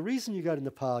 And the reason you go to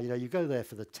Nepal, you know, you go there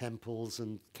for the temples,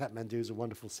 and Kathmandu is a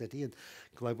wonderful city, and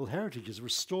Global Heritage is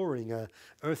restoring a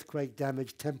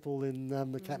earthquake-damaged temple in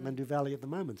the Kathmandu Valley at the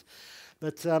moment.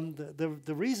 But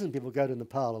the reason people go to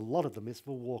Nepal, a lot of them, is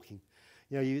for walking.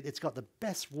 You know, it's got the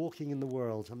best walking in the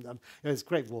world. You know, it's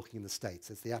great walking in the States.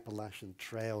 It's the Appalachian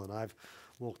Trail, and I've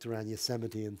walked around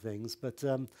Yosemite and things. But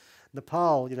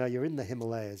Nepal, you know, you're in the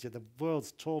Himalayas. You're the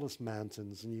world's tallest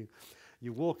mountains, and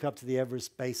you walk up to the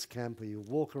Everest Base Camp, or you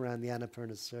walk around the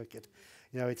Annapurna Circuit.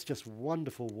 You know, it's just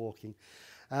wonderful walking.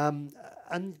 And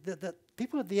the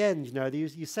people at the end, you know,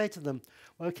 you say to them,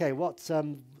 well, okay, what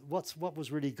was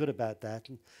really good about that?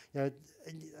 And, you know,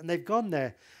 and they've gone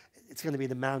there. It's going to be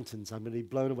the mountains. I'm going to be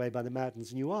blown away by the mountains,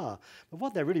 and you are. But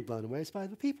what they're really blown away is by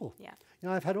the people. Yeah. You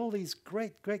know, I've had all these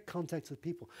great contacts with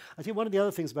people. I think one of the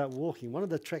other things about walking, one of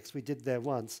the treks we did there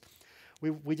once,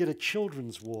 we did a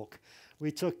children's walk.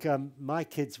 We took my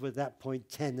kids were at that point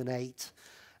 10 and 8,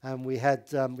 and we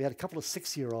had a couple of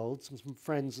 6-year-olds and some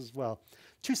friends as well.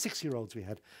 2 6-year-olds we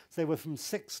had. So they were from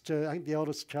 6 to, I think the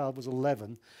oldest child was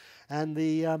 11. And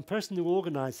the person who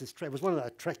organised this trek was one of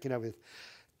that trek, with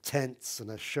tents and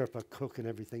a Sherpa cook and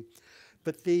everything.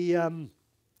 But the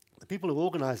people who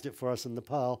organised it for us in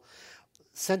Nepal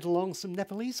sent along some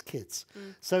Nepalese kids.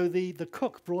 So the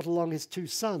cook brought along his 2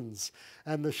 sons,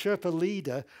 and the Sherpa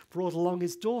leader brought along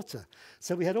his daughter.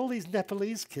 So we had all these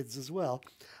Nepalese kids as well,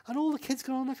 and all the kids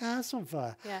got on like a house on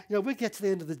fire. Yeah. We get to the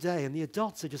end of the day, and the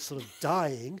adults are just sort of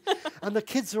dying, and the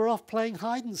kids are off playing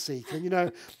hide and seek,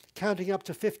 and counting up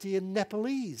to 50 in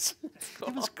Nepalese. Cool.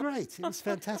 It was great. It was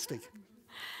fantastic.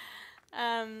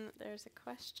 There's a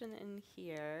question in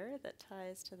here that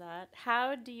ties to that.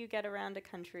 How do you get around a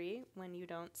country when you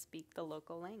don't speak the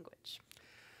local language?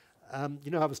 I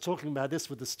was talking about this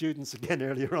with the students again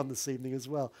earlier on this evening as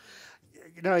well.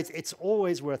 It's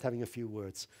always worth having a few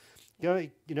words.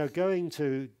 Going in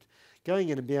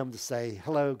and being able to say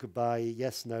hello, goodbye,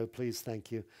 yes, no, please,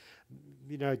 thank you.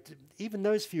 Even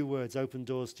those few words open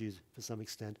doors to you to some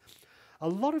extent. A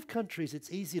lot of countries,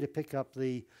 it's easy to pick up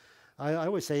I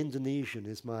always say Indonesian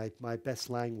is my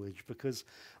best language, because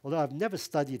although I've never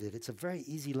studied it, it's a very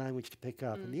easy language to pick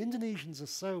up. And the Indonesians are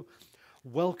so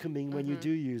welcoming when you do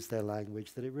use their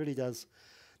language that it really does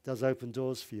open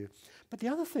doors for you. But the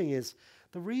other thing is,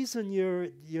 the reason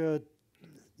you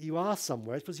are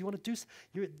somewhere is because you want to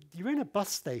you're in a bus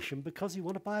station because you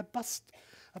want to buy a bus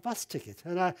ticket.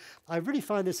 And I really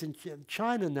find this in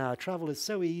China now, travel is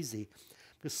so easy.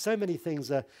 Because so many things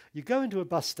are, you go into a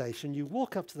bus station, you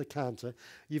walk up to the counter,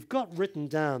 you've got written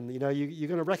down, you're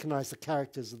going to recognize the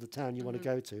characters of the town you want to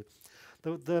go to.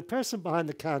 The person behind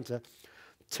the counter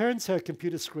turns her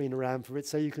computer screen around for it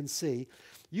so you can see.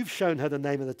 You've shown her the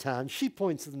name of the town. She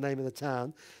points at the name of the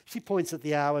town. She points at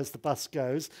the hours the bus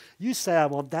goes. You say, I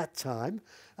want that time.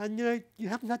 And, you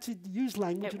haven't had to use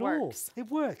language at all. It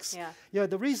works. Yeah.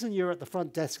 The reason you're at the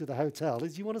front desk of the hotel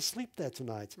is you want to sleep there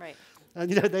tonight. Right. And,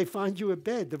 they find you a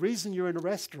bed. The reason you're in a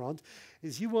restaurant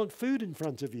is you want food in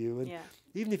front of you. And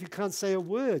even if you can't say a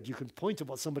word, you can point at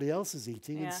what somebody else is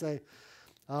eating and say,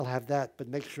 I'll have that, but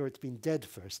make sure it's been dead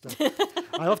first.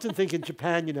 I often think in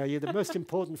Japan, the most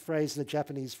important phrase in the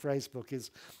Japanese phrase book is,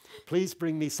 please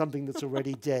bring me something that's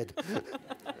already dead.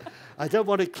 I don't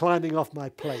want it climbing off my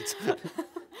plate.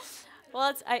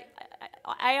 Well,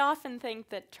 I often think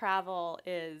that travel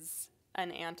is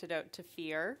an antidote to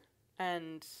fear.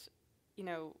 And,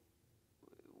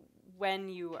 when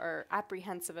you are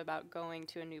apprehensive about going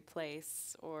to a new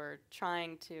place or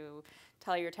trying to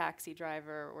tell your taxi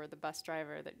driver or the bus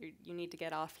driver that you need to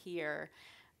get off here,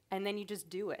 and then you just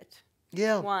do it.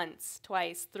 Yeah. Once,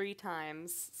 twice, 3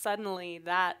 times, suddenly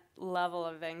that level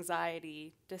of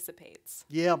anxiety dissipates.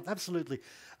 Yeah, absolutely.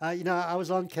 I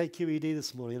was on KQED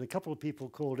this morning, and a couple of people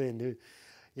called in who,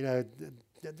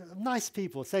 nice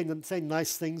people saying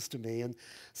nice things to me and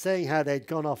saying how they'd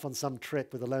gone off on some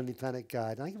trip with a Lonely Planet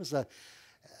guide. I think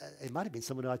it might have been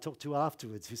someone who I talked to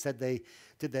afterwards who said they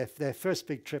did their first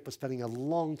big trip was spending a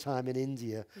long time in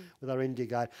India with our India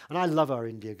guide. And I love our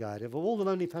India guide. Of all the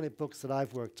Lonely Planet books that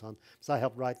I've worked on, because I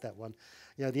helped write that one,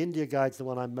 the India guide's the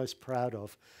one I'm most proud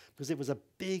of, because it was a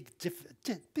big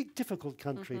difficult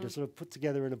country to sort of put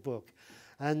together in a book.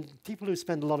 And people who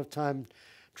spend a lot of time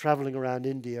traveling around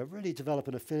India really develop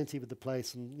an affinity with the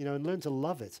place and learn to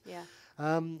love it. Yeah.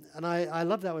 And I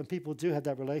love that when people do have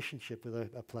that relationship with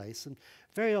a place, and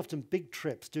very often big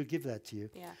trips do give that to you.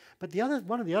 Yeah. But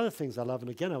one of the other things I love,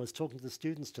 and again I was talking to the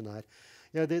students tonight,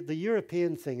 the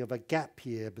European thing of a gap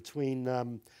year between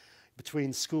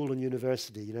school and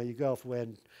university. You go off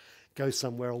and go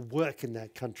somewhere or work in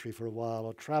that country for a while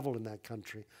or travel in that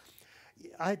country.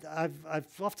 I've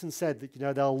often said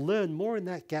that they'll learn more in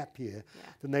that gap year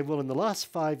than they will in the last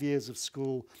 5 years of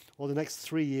school or the next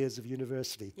 3 years of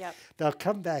university. Yep. They'll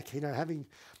come back, having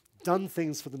done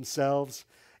things for themselves.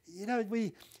 You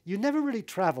never really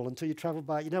travel until you travel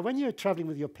by. When you're traveling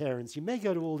with your parents, you may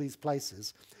go to all these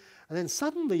places, and then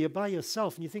suddenly you're by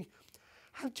yourself, and you think,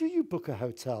 how do you book a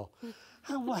hotel?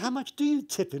 How much do you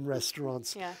tip in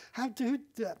restaurants? Yeah. How do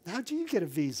you get a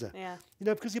visa? Yeah.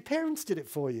 Because your parents did it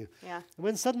for you. Yeah. And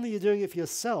when suddenly you're doing it for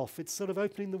yourself, it's sort of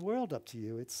opening the world up to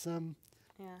you. It's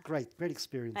great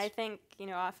experience. I think,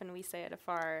 often we say at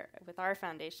AFAR with our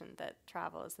foundation that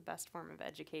travel is the best form of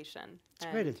education. It's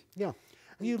great, yeah.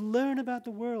 And you learn about the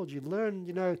world. You learn,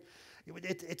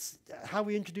 it's how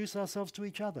we introduce ourselves to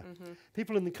each other.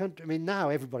 People in the country, now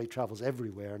everybody travels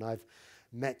everywhere, and I've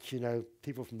met,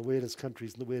 people from the weirdest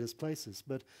countries and the weirdest places.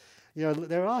 But,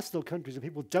 there are still countries where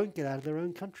people don't get out of their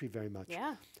own country very much.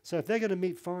 Yeah. So if they're going to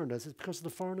meet foreigners, it's because of the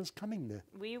foreigners coming there.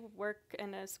 We work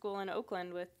in a school in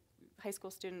Oakland with high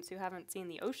school students who haven't seen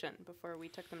the ocean before we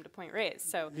took them to Point Reyes.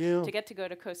 So to get to go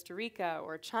to Costa Rica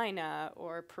or China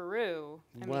or Peru,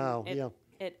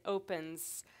 it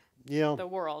opens the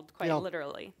world quite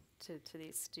literally to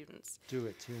these students. Do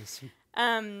it, yes.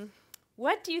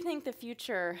 What do you think the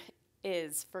future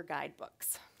is for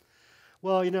guidebooks?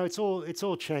 Well, it's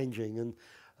all changing, and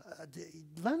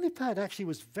Lonely Planet actually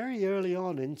was very early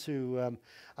on into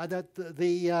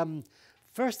the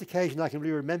first occasion I can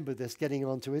really remember this getting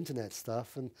onto internet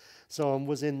stuff and so on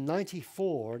was in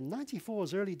 '94. 94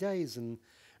 was early days on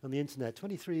the internet,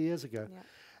 23 years ago,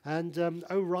 and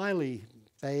O'Reilly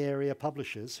Bay Area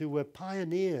publishers who were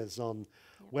pioneers on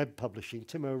web publishing.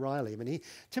 Tim O'Reilly.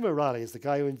 Tim O'Reilly is the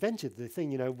guy who invented the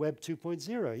thing, Web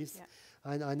 2.0.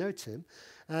 I know Tim,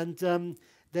 and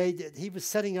he was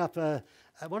setting up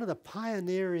one of the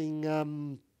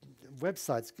pioneering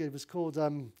websites. It was called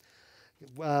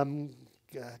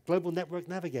Global Network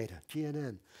Navigator,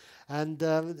 GNN, and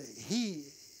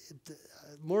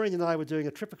Maureen and I were doing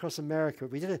a trip across America.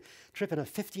 We did a trip in a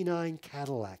 '59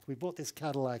 Cadillac. We bought this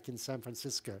Cadillac in San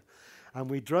Francisco, and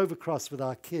we drove across with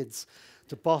our kids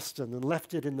to Boston and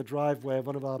left it in the driveway of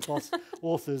one of our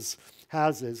authors'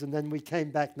 houses. And then we came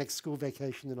back next school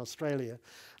vacation in Australia,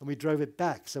 and we drove it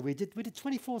back. So we did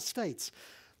 24 states,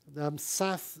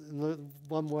 south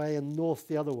one way and north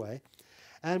the other way.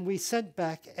 And we sent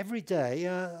back every day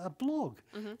a blog.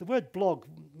 The word blog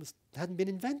hadn't been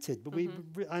invented, but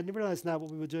I realized now what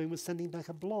we were doing was sending back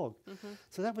a blog.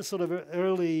 So that was sort of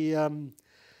early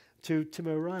to Tim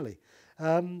O'Reilly.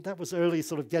 That was early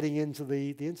sort of getting into the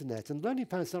internet. And Lonely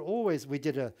Planet's not always, we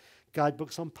did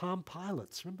guidebooks on Palm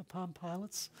Pilots. Remember Palm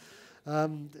Pilots?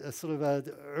 Sort of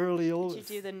early... Did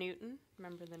you do the Newton?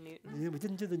 Remember the Newton? Yeah, we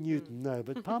didn't do the Newton, no,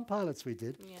 but Palm Pilots we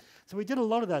did. Yeah. So we did a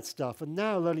lot of that stuff, and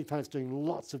now Lonely Planet's doing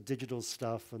lots of digital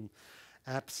stuff and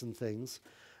apps and things.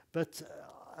 But,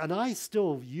 and I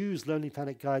still use Lonely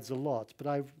Planet guides a lot, but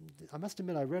I must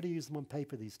admit I rarely use them on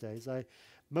paper these days.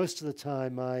 Most of the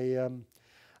time I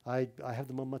have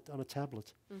them on a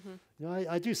tablet.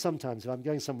 I do sometimes. If I'm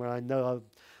going somewhere, I know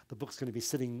the book's going to be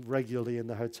sitting regularly in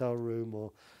the hotel room,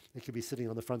 or it could be sitting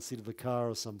on the front seat of the car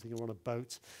or something, or on a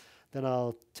boat. Then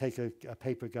I'll take a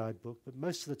paper guidebook. But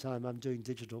most of the time, I'm doing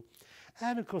digital.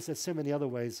 And, of course, there's so many other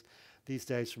ways these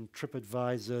days, from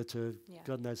TripAdvisor to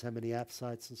God knows how many app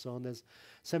sites and so on. There's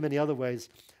so many other ways.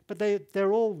 But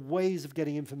they're all ways of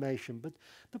getting information. But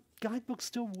the guidebook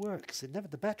still works.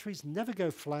 The batteries never go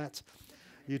flat.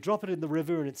 You drop it in the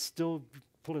river and it's still,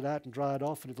 pull it out and dry it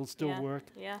off and it'll still work.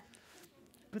 Yeah.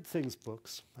 Good things,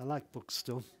 books. I like books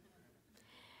still.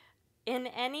 In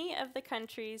any of the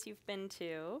countries you've been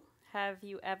to, have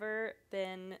you ever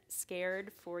been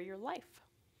scared for your life?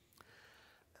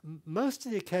 Most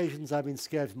of the occasions I've been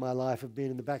scared for my life have been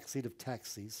in the backseat of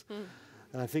taxis.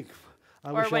 And I think...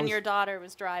 Or when your daughter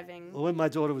was driving. Or when my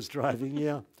daughter was driving,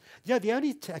 yeah. Yeah, the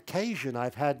only occasion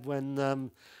I've had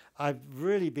when... I've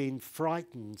really been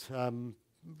frightened,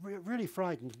 really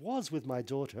frightened, was with my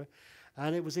daughter,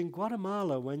 and it was in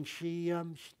Guatemala when she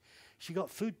got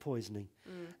food poisoning,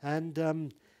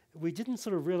 and we didn't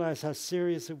sort of realize how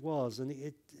serious it was, and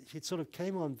it sort of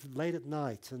came on late at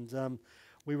night, and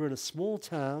we were in a small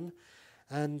town,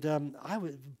 and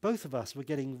both of us were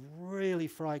getting really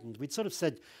frightened. We'd sort of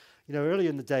said, earlier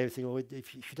in the day, we think, oh, if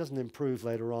she doesn't improve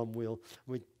later on,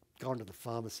 we'd gone to the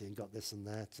pharmacy and got this and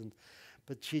that,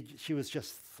 but she was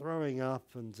just throwing up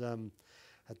and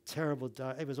had terrible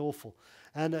it was awful.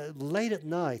 And late at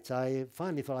night, I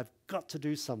finally thought, I've got to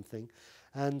do something.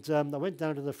 And I went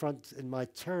down to the front in my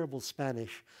terrible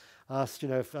Spanish, asked,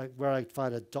 where I'd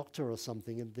find a doctor or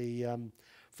something in the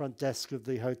front desk of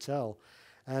the hotel.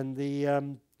 And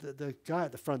the guy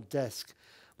at the front desk,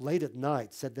 late at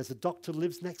night, said, there's a doctor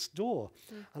lives next door.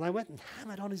 And I went and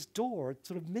hammered on his door at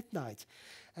sort of midnight.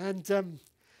 And...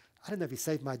 I don't know if he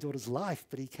saved my daughter's life,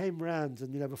 but he came round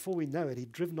and, before we know it,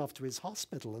 he'd driven off to his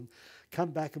hospital and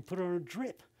come back and put her on a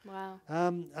drip. Wow.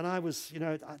 And I was,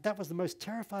 that was the most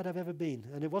terrified I've ever been.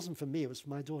 And it wasn't for me, it was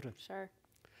for my daughter. Sure.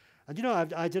 And,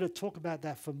 I did a talk about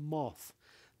that for Moth,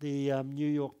 the New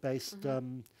York-based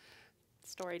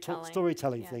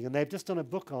storytelling thing. And they've just done a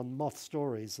book on Moth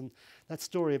stories. And that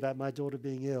story about my daughter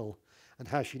being ill and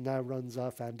how she now runs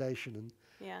our foundation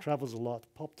and travels a lot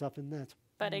popped up in that.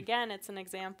 But again, it's an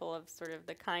example of sort of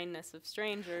the kindness of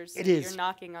strangers. It is. You're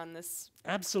knocking on this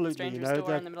stranger's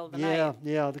door in the middle of the night.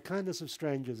 Yeah, the kindness of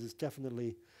strangers is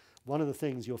definitely one of the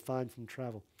things you'll find from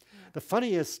travel. The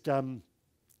funniest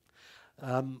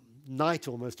night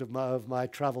almost of my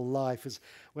travel life is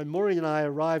when Maureen and I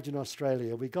arrived in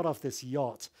Australia. We got off this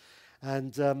yacht,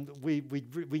 and we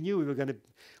knew we were going to.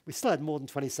 We still had more than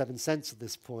 27 cents at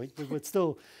this point, but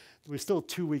we're still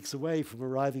 2 weeks away from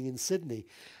arriving in Sydney,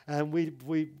 and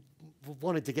we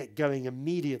wanted to get going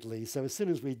immediately. So as soon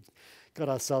as we got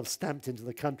ourselves stamped into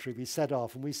the country, we set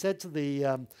off, and we said to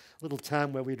the little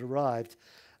town where we'd arrived,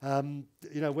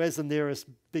 where's the nearest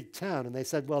big town? And they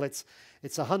said, well, it's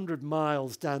 100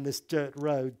 miles down this dirt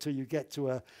road till you get to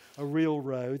a real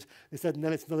road. They said, and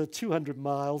then it's another 200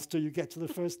 miles till you get to the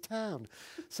first town.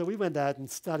 So we went out and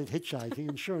started hitchhiking,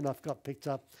 and sure enough got picked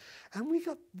up. And we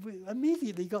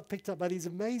immediately got picked up by these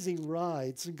amazing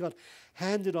rides and got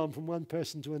handed on from one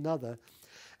person to another.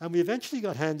 And we eventually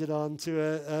got handed on to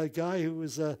a guy who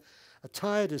was a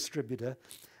tire distributor.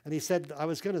 And he said, I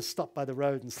was going to stop by the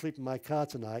road and sleep in my car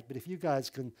tonight, but if you guys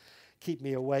can keep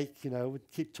me awake,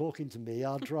 keep talking to me,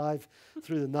 I'll drive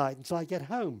through the night until I get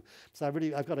home. So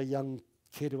I've got a young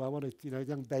kid who I want to,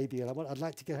 young baby, and I'd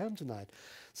like to get home tonight.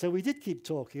 So we did keep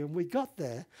talking, and we got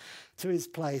there to his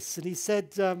place, and he said,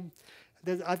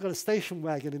 I've got a station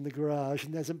wagon in the garage,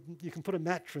 and you can put a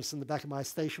mattress in the back of my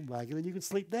station wagon, and you can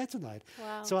sleep there tonight.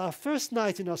 Wow. So our first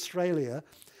night in Australia,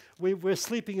 we were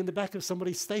sleeping in the back of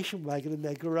somebody's station wagon in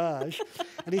their garage.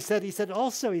 And he said,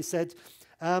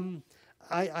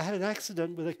 I had an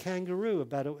accident with a kangaroo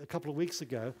about a couple of weeks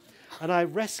ago, and I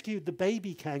rescued the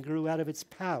baby kangaroo out of its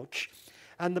pouch,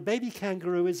 and the baby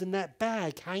kangaroo is in that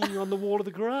bag hanging on the wall of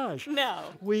the garage. No.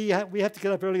 We have to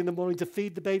get up early in the morning to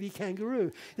feed the baby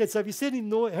kangaroo. Yeah, so if you see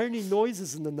heard any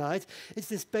noises in the night, it's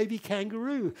this baby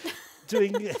kangaroo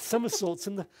doing somersaults.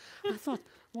 I thought,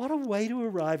 what a way to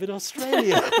arrive in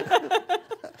Australia.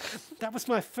 That was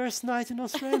my first night in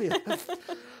Australia.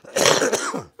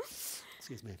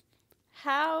 Excuse me.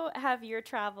 How have your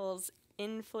travels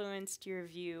influenced your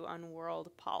view on world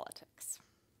politics?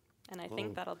 And I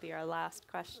think that'll be our last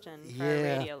question for our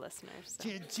radio listeners. So.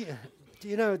 Do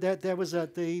you know that there was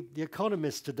the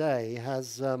Economist today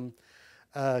has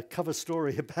a cover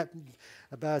story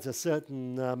about a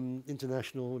certain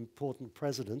international important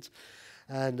president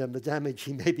and the damage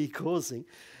he may be causing.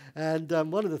 And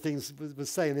one of the things was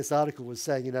saying, this article was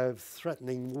saying,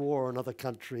 threatening war on other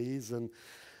countries and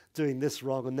doing this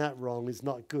wrong and that wrong is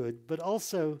not good, but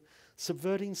also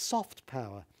subverting soft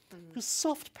power. Because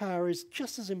soft power is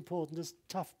just as important as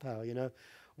tough power,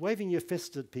 Waving your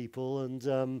fist at people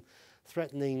and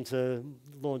threatening to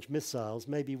launch missiles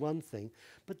may be one thing,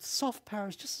 but soft power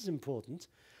is just as important.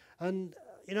 And,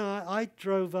 I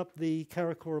drove up the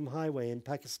Karakoram Highway in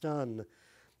Pakistan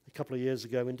a couple of years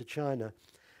ago into China.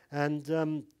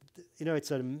 And,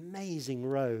 it's an amazing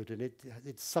road, and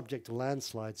it's subject to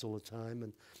landslides all the time,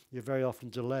 and you're very often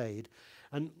delayed.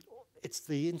 And it's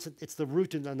the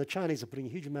route, and the Chinese are putting a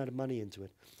huge amount of money into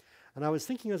it. And I was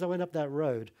thinking as I went up that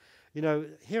road,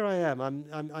 here I am.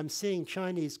 I'm seeing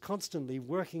Chinese constantly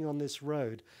working on this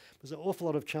road. There's an awful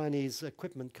lot of Chinese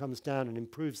equipment comes down and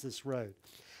improves this road.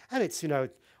 And it's,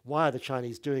 why are the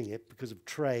Chinese doing it? Because of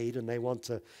trade, and they're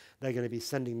going to be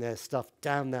sending their stuff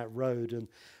down that road, and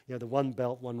the One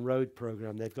Belt, One Road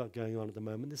program they've got going on at the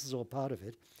moment. This is all part of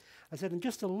it. I said, and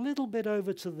just a little bit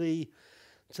over to the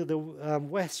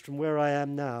west from where I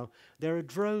am now, there are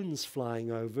drones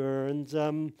flying over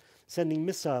and sending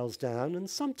missiles down, and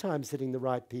sometimes hitting the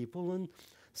right people and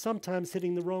sometimes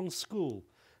hitting the wrong school.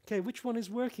 Okay, which one is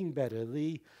working better,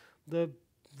 the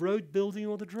road building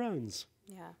or the drones?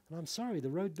 Yeah. And I'm sorry, the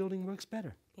road building works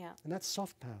better. Yeah. And that's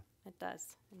soft power. It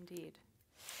does, indeed.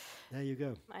 There you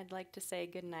go. I'd like to say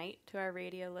good night to our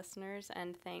radio listeners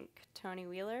and thank Tony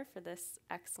Wheeler for this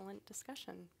excellent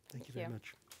discussion. Thank you very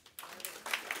much.